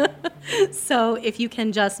 So if you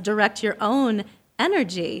can just direct your own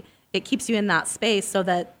energy, it keeps you in that space so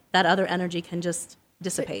that that other energy can just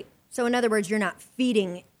dissipate. So in other words, you're not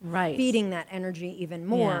feeding that energy even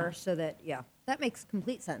more, so that, that makes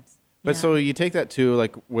complete sense. But so you take that to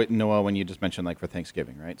like what Noelle, when you just mentioned like for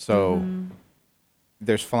Thanksgiving, right? So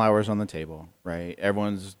there's flowers on the table, right?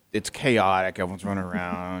 It's chaotic. Everyone's running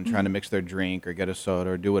around trying to mix their drink or get a soda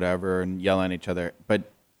or do whatever and yell at each other. But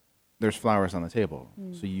there's flowers on the table.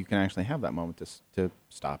 So you can actually have that moment to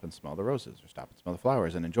stop and smell the roses, or stop and smell the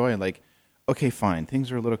flowers and enjoy. Like, okay, fine,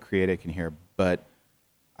 things are a little chaotic in here, but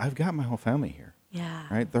I've got my whole family here. Yeah.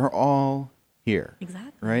 Right? They're all here.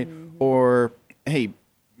 Exactly. Right? Or, hey,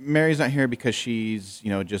 Mary's not here because she's,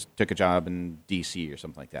 just took a job in D.C. or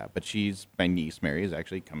something like that. But my niece, Mary, is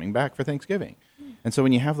actually coming back for Thanksgiving. And so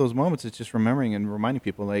when you have those moments, it's just remembering and reminding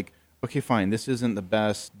people like, okay, fine, this isn't the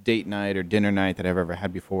best date night or dinner night that I've ever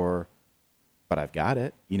had before, but I've got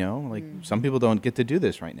it, Like some people don't get to do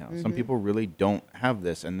this right now. Some people really don't have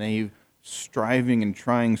this, and they're striving and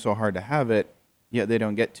trying so hard to have it, yet they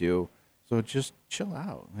don't get to. So just chill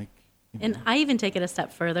out. Like, And I even take it a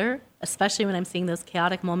step further, especially when I'm seeing those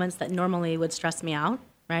chaotic moments that normally would stress me out,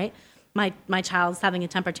 right? My child's having a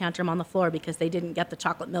temper tantrum on the floor because they didn't get the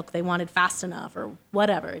chocolate milk they wanted fast enough or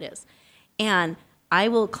whatever it is. And I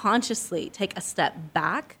will consciously take a step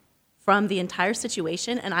back from the entire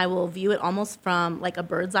situation, and I will view it almost from like a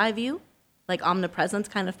bird's eye view, like omnipresence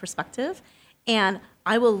kind of perspective. And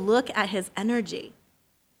I will look at his energy,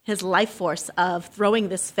 his life force of throwing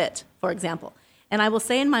this fit, for example. And I will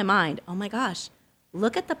say in my mind, oh my gosh,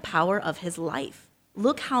 look at the power of his life.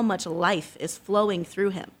 Look how much life is flowing through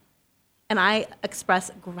him. And I express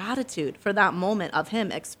gratitude for that moment of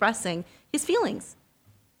him expressing his feelings.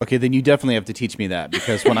 Okay, then you definitely have to teach me that,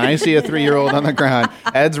 because when I see a 3-year-old on the ground,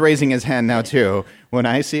 Ed's raising his hand now too. When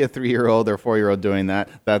I see a 3-year-old or 4-year-old doing that,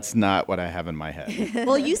 that's not what I have in my head.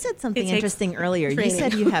 Well, you said something interesting earlier. training. You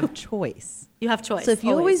said you have choice. You have choice. So if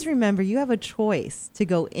you always remember, you have a choice to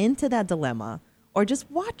go into that dilemma or just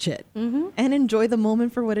watch it and enjoy the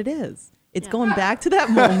moment for what it is. It's going back to that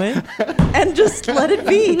moment and just let it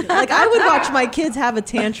be. Like, I would watch my kids have a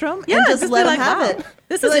tantrum and just let them have it.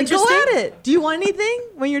 This Be is like, interesting. go at it. Do you want anything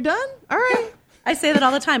when you're done? All right. I say that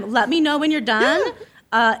all the time. Let me know when you're done.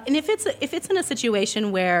 And if it's in a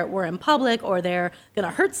situation where we're in public or they're going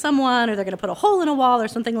to hurt someone or they're going to put a hole in a wall or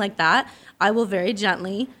something like that, I will very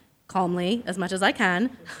gently, calmly, as much as I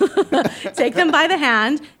can, take them by the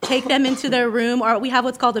hand, take them into their room, or we have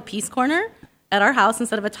what's called a peace corner at our house.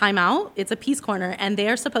 Instead of a timeout, it's a peace corner, and they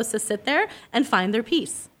are supposed to sit there and find their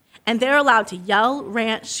peace. And they're allowed to yell,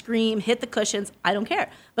 rant, scream, hit the cushions. I don't care.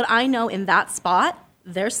 But I know in that spot,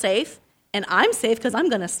 they're safe, and I'm safe because I'm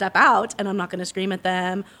going to step out, and I'm not going to scream at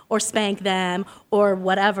them or spank them or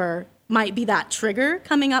whatever might be that trigger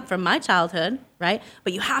coming up from my childhood, right?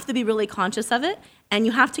 But you have to be really conscious of it, and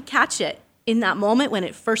you have to catch it in that moment when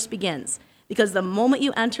it first begins. Because the moment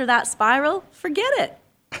you enter that spiral, forget it.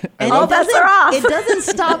 And all bets are off. It doesn't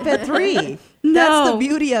stop at 3. No. That's the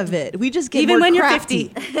beauty of it. We just get Even more when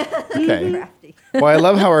crafty. you're 50. Okay. Well, I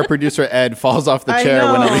love how our producer Ed falls off the I chair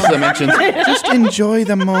when know. Elisa mentions, just enjoy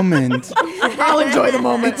the moment. I'll enjoy the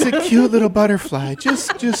moment. It's a cute little butterfly.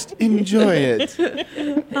 Just enjoy it.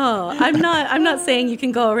 Oh, I'm not saying you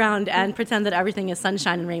can go around and pretend that everything is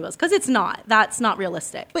sunshine and rainbows, because it's not. That's not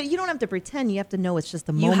realistic. But you don't have to pretend. You have to know it's just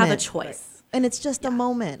a You moment. have a choice. And it's just a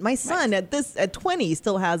moment. My son at 20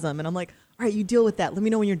 still has them. And I'm like, all right, you deal with that. Let me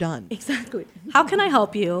know when you're done. Exactly. How can I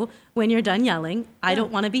help you when you're done yelling? I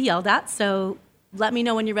don't want to be yelled at, so let me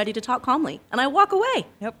know when you're ready to talk calmly. And I walk away.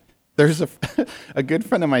 Yep. There's a good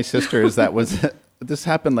friend of my sister's that was, this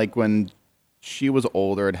happened like when she was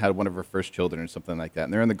older and had one of her first children or something like that.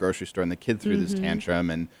 And they're in the grocery store and the kid threw this tantrum,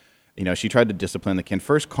 and, you know, she tried to discipline the kid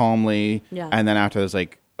first calmly. Yeah. And then after it was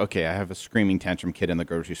like, okay, I have a screaming tantrum kid in the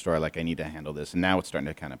grocery store. Like, I need to handle this. And now it's starting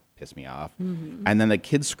to kind of piss me off. And then the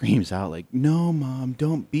kid screams out like, no, Mom,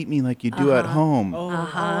 don't beat me like you do at home. Yep.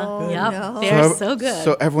 no. They're so good.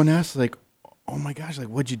 So everyone asks like, oh my gosh, like,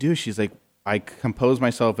 what'd you do? She's like, I composed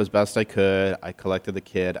myself as best I could. I collected the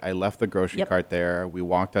kid. I left the grocery cart there. We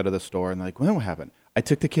walked out of the store, and they're like, well, then what happened? I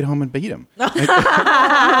took the kid home and beat him.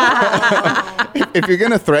 If you're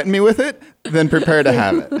going to threaten me with it, then prepare to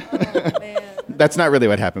have it. That's not really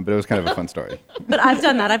what happened, but it was kind of a fun story. But I've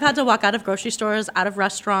done that. I've had to walk out of grocery stores, out of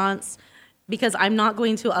restaurants, because I'm not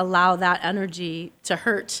going to allow that energy to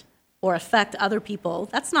hurt or affect other people.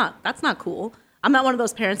 That's not cool. I'm not one of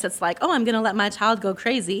those parents that's like, oh, I'm going to let my child go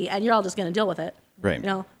crazy, and you're all just going to deal with it. Right. You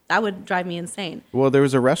know, that would drive me insane. Well, there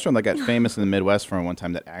was a restaurant that got famous in the Midwest for one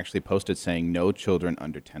time that actually posted saying no children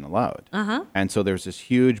under 10 allowed. And so there was this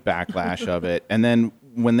huge backlash of it. And then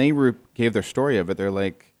when they gave their story of it, they're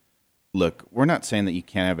like, look, we're not saying that you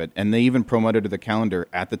can't have it. And they even promoted to the calendar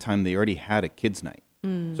at the time they already had a kids' night.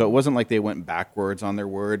 So it wasn't like they went backwards on their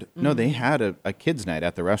word. No, they had a kids' night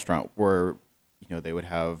at the restaurant where, you know, they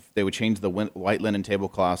would change the white linen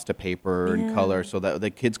tablecloths to paper and color so that the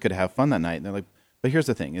kids could have fun that night. And they're like, but here's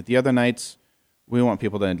the thing. At the other nights, we want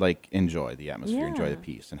people to like enjoy the atmosphere, enjoy the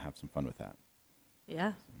peace, and have some fun with that.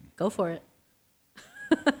 Yeah, go for it.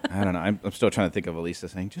 I don't know. I'm still trying to think of Elisa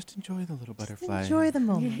saying, just enjoy the little butterfly. Enjoy the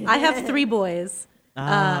moment. I have 3 boys,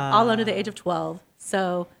 all under the age of 12.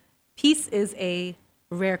 So peace is a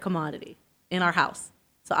rare commodity in our house.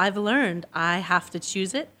 So I've learned I have to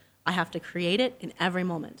choose it. I have to create it in every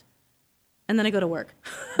moment. And then I go to work.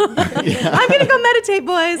 I'm going to go meditate,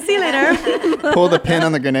 boys. See you later. Pull the pin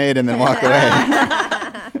on the grenade and then walk away.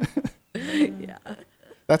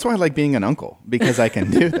 That's why I like being an uncle, because I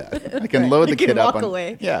can do that. I can load the kid up. Walk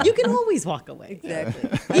away. Yeah. You can always walk away. Exactly.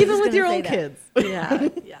 Even with your gonna own say kids.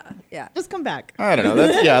 Yeah. Just come back. I don't know.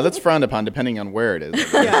 That's frowned upon depending on where it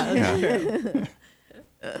is. Yeah.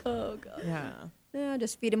 Oh, God. Yeah. Yeah,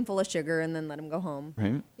 just feed him full of sugar and then let him go home.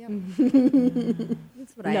 Right? Yep.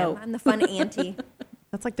 That's what I am. I'm the fun auntie.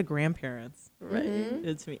 That's like the grandparents. Right.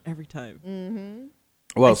 It's me every time.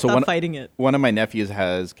 Well, Stop fighting it. One of my nephews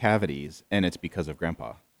has cavities, and it's because of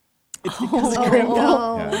Grandpa. It's because of Grandpa.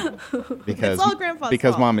 No. Yeah. Because, It's all Grandpa's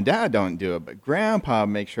because fault. Mom and Dad don't do it, but Grandpa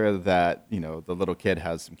makes sure that, the little kid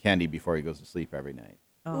has some candy before he goes to sleep every night.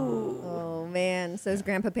 Oh, man. So is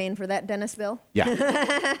Grandpa paying for that dentist bill?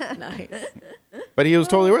 Yeah. Nice. But he was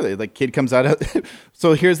totally worth it. Like, kid comes out of...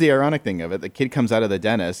 So here's the ironic thing of it. The kid comes out of the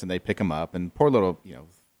dentist, and they pick him up, and poor little,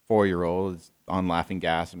 4-year-old is on laughing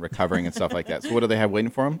gas and recovering and stuff like that. So what do they have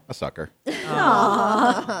waiting for him? A sucker.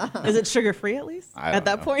 Is it sugar-free at least? I At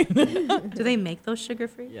don't that point? Do they make those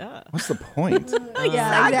sugar-free? Yeah. What's the point?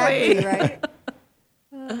 Yeah, exactly, right?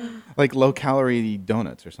 Like low-calorie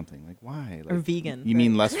donuts or something. Like, why? Like, Or vegan. You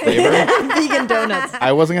mean less flavor? Vegan donuts.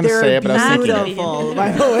 I wasn't going to say it, but I was thinking it. Beautiful,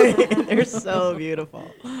 by the way. They're so beautiful.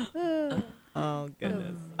 Oh,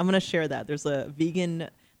 goodness. I'm going to share that. There's a vegan,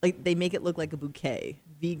 like, they make it look like a bouquet.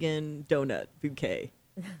 Vegan donut bouquet.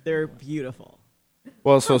 They're beautiful.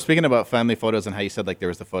 Well, so speaking about family photos and how you said, like, there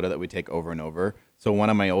was the photo that we take over and over. So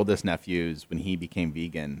one of my oldest nephews, when he became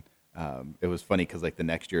vegan, it was funny because, like, the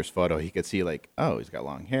next year's photo, he could see, like, oh, he's got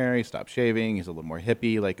long hair, he stopped shaving, he's a little more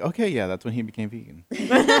hippie. Like, okay, yeah, that's when he became vegan.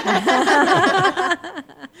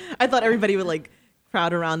 I thought everybody would, like,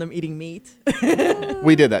 crowd around them eating meat.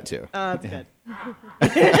 We did that, too. Oh, that's good.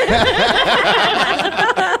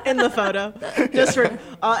 In the photo. Just for,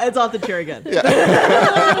 it's off the chair again. Yeah.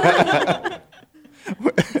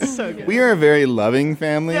 So good. We are a very loving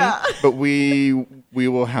family, Yeah. but we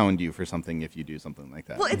will hound you for something if you do something like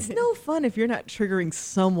that. Well, it's no fun if you're not triggering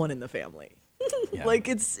someone in the family. Yeah. Like,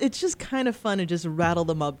 it's just kind of fun to just rattle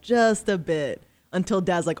them up just a bit until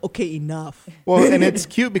Dad's like, okay, enough. Well, and it's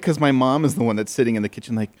cute because my mom is the one that's sitting in the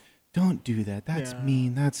kitchen like, don't do that. That's Yeah.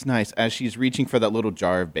 mean. That's nice. As she's reaching for that little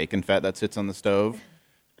jar of bacon fat that sits on the stove.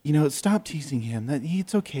 Stop teasing him.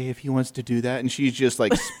 It's okay if he wants to do that. And she's just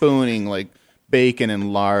like spooning like bacon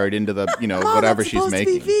and lard into the, Mom, whatever that's she's supposed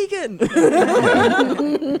making. to be vegan.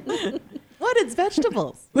 What? It's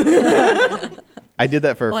vegetables. I did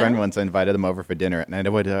that for a friend once. I invited them over for dinner, and I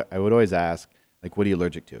would always ask, like, what are you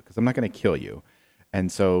allergic to? Because I'm not going to kill you. And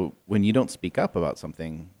so when you don't speak up about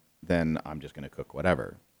something, then I'm just going to cook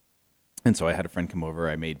whatever. And so I had a friend come over.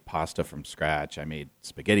 I made pasta from scratch. I made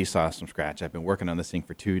spaghetti sauce from scratch. I've been working on this thing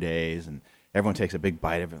for 2 days, and everyone takes a big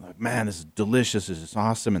bite of it. Like, man, this is delicious. This is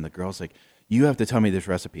awesome. And the girl's like, you have to tell me this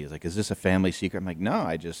recipe. It's like, is this a family secret? I'm like, no,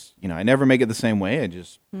 I just, I never make it the same way. I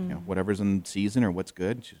just, whatever's in season or what's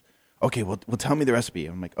good. She's, okay, well, tell me the recipe.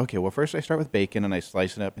 I'm like, okay, well, first I start with bacon and I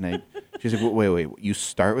slice it up. And she's like, wait, you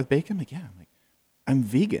start with bacon? I'm like, yeah. I'm like, I'm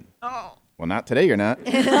vegan. Oh. Well, not today, you're not.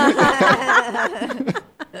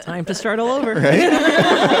 Time to start all over. Right?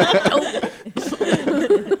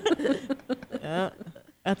 Yeah,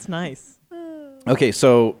 that's nice. Okay,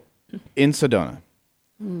 so in Sedona,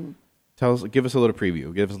 give us a little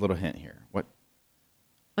preview. Give us a little hint here.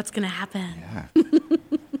 What's going to happen? Yeah.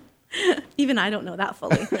 Even I don't know that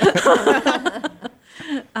fully.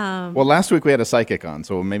 Well, last week we had a psychic on,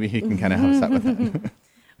 so maybe he can kind of help us out with that.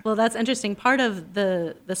 Well, that's interesting. Part of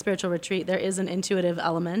the spiritual retreat, there is an intuitive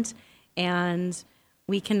element, and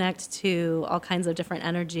we connect to all kinds of different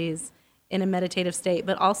energies in a meditative state,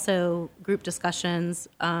 but also group discussions.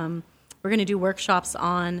 We're going to do workshops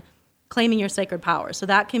on claiming your sacred power. So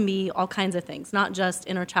that can be all kinds of things, not just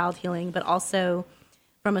inner child healing, but also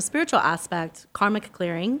from a spiritual aspect, karmic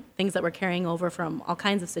clearing, things that we're carrying over from all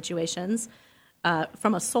kinds of situations,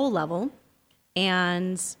 from a soul level.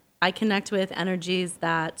 And I connect with energies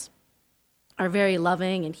that are very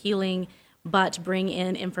loving and healing, but bring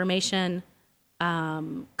in information,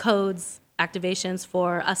 codes, activations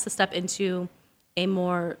for us to step into a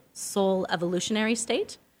more soul evolutionary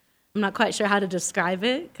state. I'm not quite sure how to describe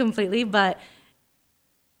it completely, but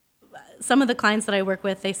some of the clients that I work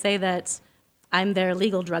with, they say that I'm their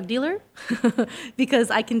legal drug dealer because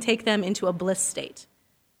I can take them into a bliss state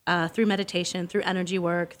through meditation, through energy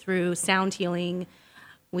work, through sound healing.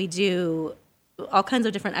 We do all kinds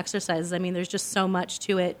of different exercises. I mean, there's just so much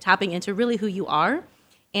to it, tapping into really who you are.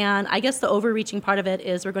 And I guess the overreaching part of it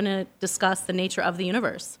is we're going to discuss the nature of the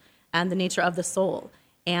universe and the nature of the soul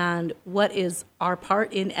and what is our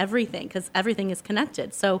part in everything, because everything is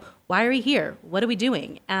connected. So why are we here? What are we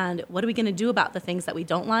doing? And what are we going to do about the things that we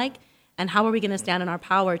don't like? And how are we going to stand in our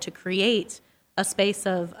power to create a space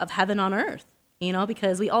of heaven on earth?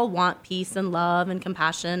 Because we all want peace and love and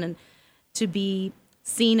compassion and to be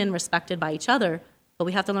seen and respected by each other, but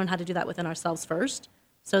we have to learn how to do that within ourselves first.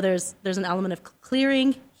 So there's an element of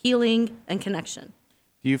clearing, healing, and connection.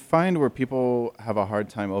 Do you find where people have a hard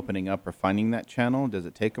time opening up or finding that channel? Does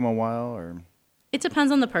it take them a while, or? It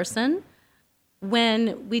depends on the person.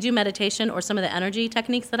 When we do meditation or some of the energy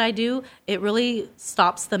techniques that I do, it really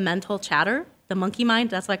stops the mental chatter, the monkey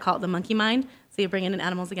mind. That's why I call it the monkey mind. So you're bringing in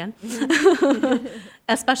animals again.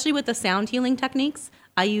 Especially with the sound healing techniques.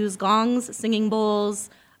 I use gongs, singing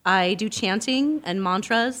bowls. I do chanting and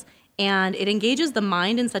mantras. And it engages the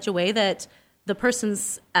mind in such a way that the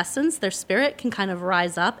person's essence, their spirit, can kind of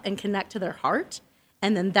rise up and connect to their heart,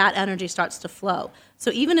 and then that energy starts to flow.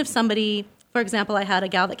 So even if somebody, for example, I had a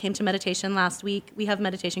gal that came to meditation last week. We have a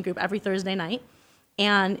meditation group every Thursday night,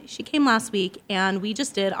 and she came last week, and we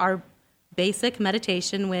just did our basic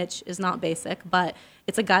meditation, which is not basic, but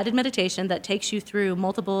it's a guided meditation that takes you through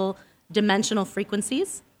multiple dimensional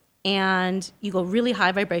frequencies, and you go really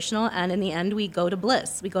high vibrational, and in the end, we go to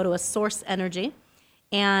bliss. We go to a source energy,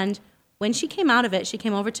 and when she came out of it, she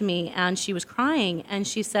came over to me and she was crying and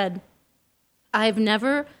she said, I haven't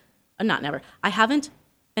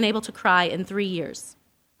been able to cry in 3 years.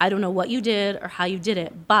 I don't know what you did or how you did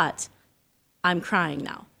it, but I'm crying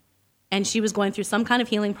now. And she was going through some kind of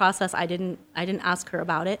healing process. I didn't ask her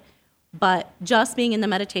about it, but just being in the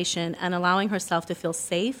meditation and allowing herself to feel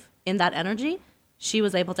safe in that energy, she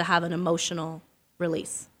was able to have an emotional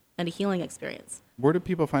release and a healing experience. Where do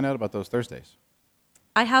people find out about those Thursdays?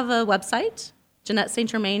 I have a website,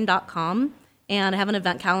 JeanetteSt.Germain.com, and I have an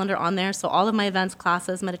event calendar on there. So all of my events,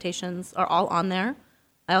 classes, meditations are all on there.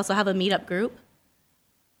 I also have a meetup group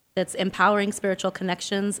that's Empowering Spiritual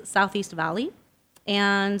Connections, Southeast Valley.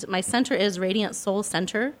 And my center is Radiant Soul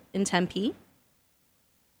Center in Tempe.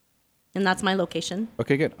 And that's my location.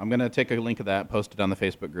 Okay, good. I'm going to take a link of that, post it on the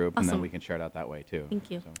Facebook group, Awesome. and then we can share it out that way, too.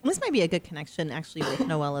 Thank you. So. This might be a good connection, actually, with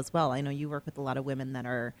Noelle as well. I know you work with a lot of women that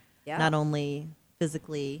are not only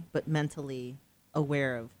physically but mentally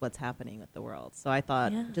aware of what's happening with the world. So I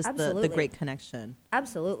thought just the great connection.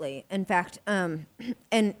 Absolutely. In fact, and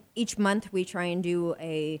each month we try and do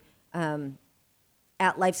a at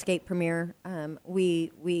LifeScape premiere.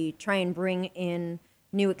 We try and bring in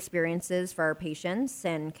new experiences for our patients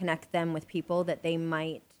and connect them with people that they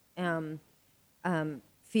might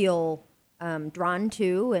feel drawn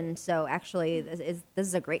to. And so actually this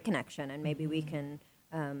is a great connection, and maybe we can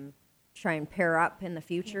try and pair up in the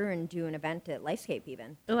future and do an event at LifeScape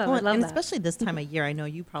even. Oh, I would love and that. especially this time of year, I know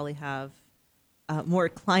you probably have more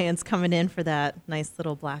clients coming in for that nice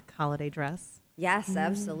little black holiday dress. Yes,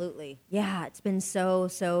 absolutely. Yeah, it's been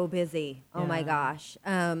so busy. Oh my gosh.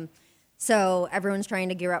 So everyone's trying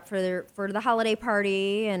to gear up for the holiday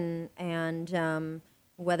party, and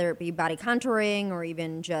whether it be body contouring or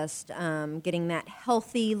even just getting that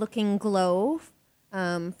healthy looking glow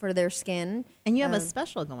for their skin. And you have a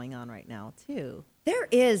special going on right now too.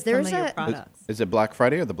 There's Some of your products. Is it Black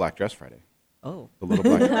Friday or the Black Dress Friday? Oh, The little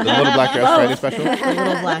Black Dress Friday special? a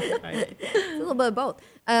little black. Right. It's a little bit of both.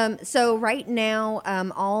 So right now,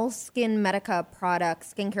 all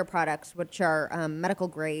skincare products, which are medical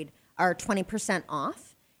grade, are 20%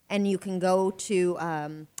 off. And you can go to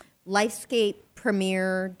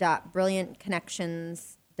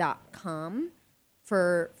lifescapepremiere.brilliantconnections.com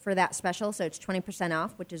for that special. So it's 20%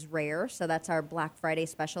 off, which is rare. So that's our Black Friday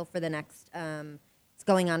special for the next, it's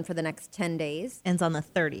going on for the next 10 days. Ends on the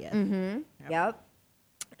 30th. Mm-hmm. Yep.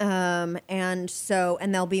 And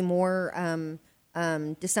there'll be more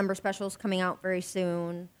December specials coming out very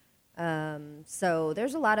soon. So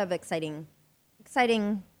there's a lot of exciting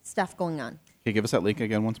stuff going on. Can you give us that link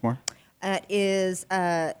again once more? It is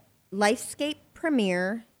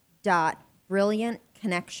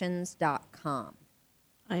lifescapepremiere.brilliantconnections.com.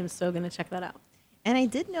 I am so going to check that out. And I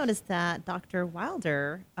did notice that Dr.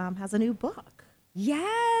 Wilder has a new book.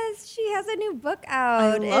 Yes, she has a new book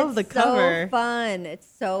out. I love the cover. So fun. It's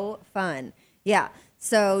so fun. Yeah.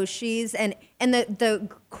 So she's and the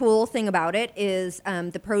cool thing about it is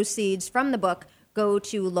the proceeds from the book go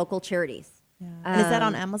to local charities. Yeah. And is that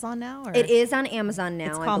on Amazon now? Or? It is on Amazon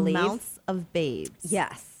now. It's I called believe. Mounts of Babes.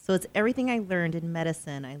 Yes. So it's everything I learned in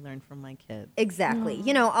medicine I learned from my kids. Exactly.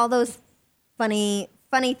 You know, all those funny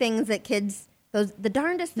things that kids, the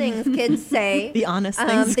darndest things kids say. The honest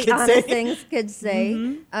things the kids honest say. things kids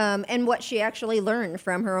say. And what she actually learned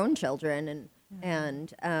from her own children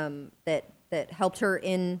and that helped her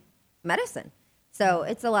in medicine. So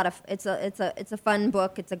it's it's a fun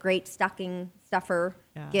book. It's a great stocking stuffer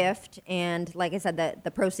gift. And like I said,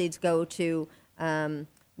 the proceeds go to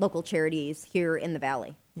local charities here in the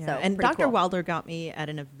Valley. Yeah. So And pretty Dr. cool. Wilder got me at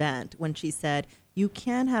an event when she said, you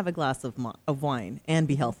can have a glass of wine and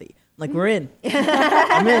be healthy. Like, we're in.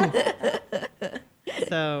 I'm in.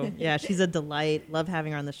 So, yeah, she's a delight. Love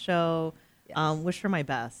having her on the show. Wish her my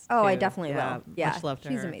best. Oh, I too. definitely will. Yeah, much love to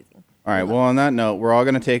she's her. amazing. All right. Well, on that note, we're all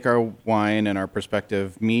going to take our wine and our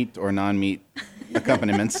prospective meat or non-meat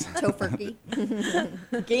accompaniments. Tofurkey.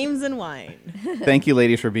 Games and wine. Thank you,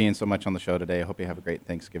 ladies, for being so much on the show today. I hope you have a great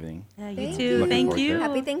Thanksgiving. Yeah, you Thank too. you. Looking Thank forward to you. it.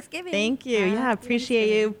 Happy Thanksgiving. Thank you. Yeah,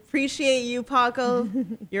 appreciate you, Paco.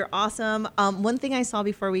 You're awesome. One thing I saw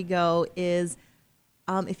before we go is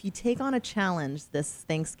if you take on a challenge this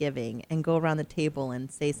Thanksgiving and go around the table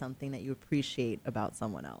and say something that you appreciate about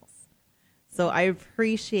someone else. So I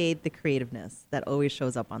appreciate the creativeness that always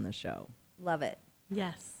shows up on the show. Love it.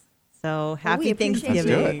 Yes. So Well, happy we appreciate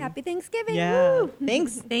Thanksgiving. Let's do it. Happy Thanksgiving. Yeah. Woo.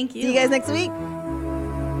 Thanks. Thank you. See you guys next week.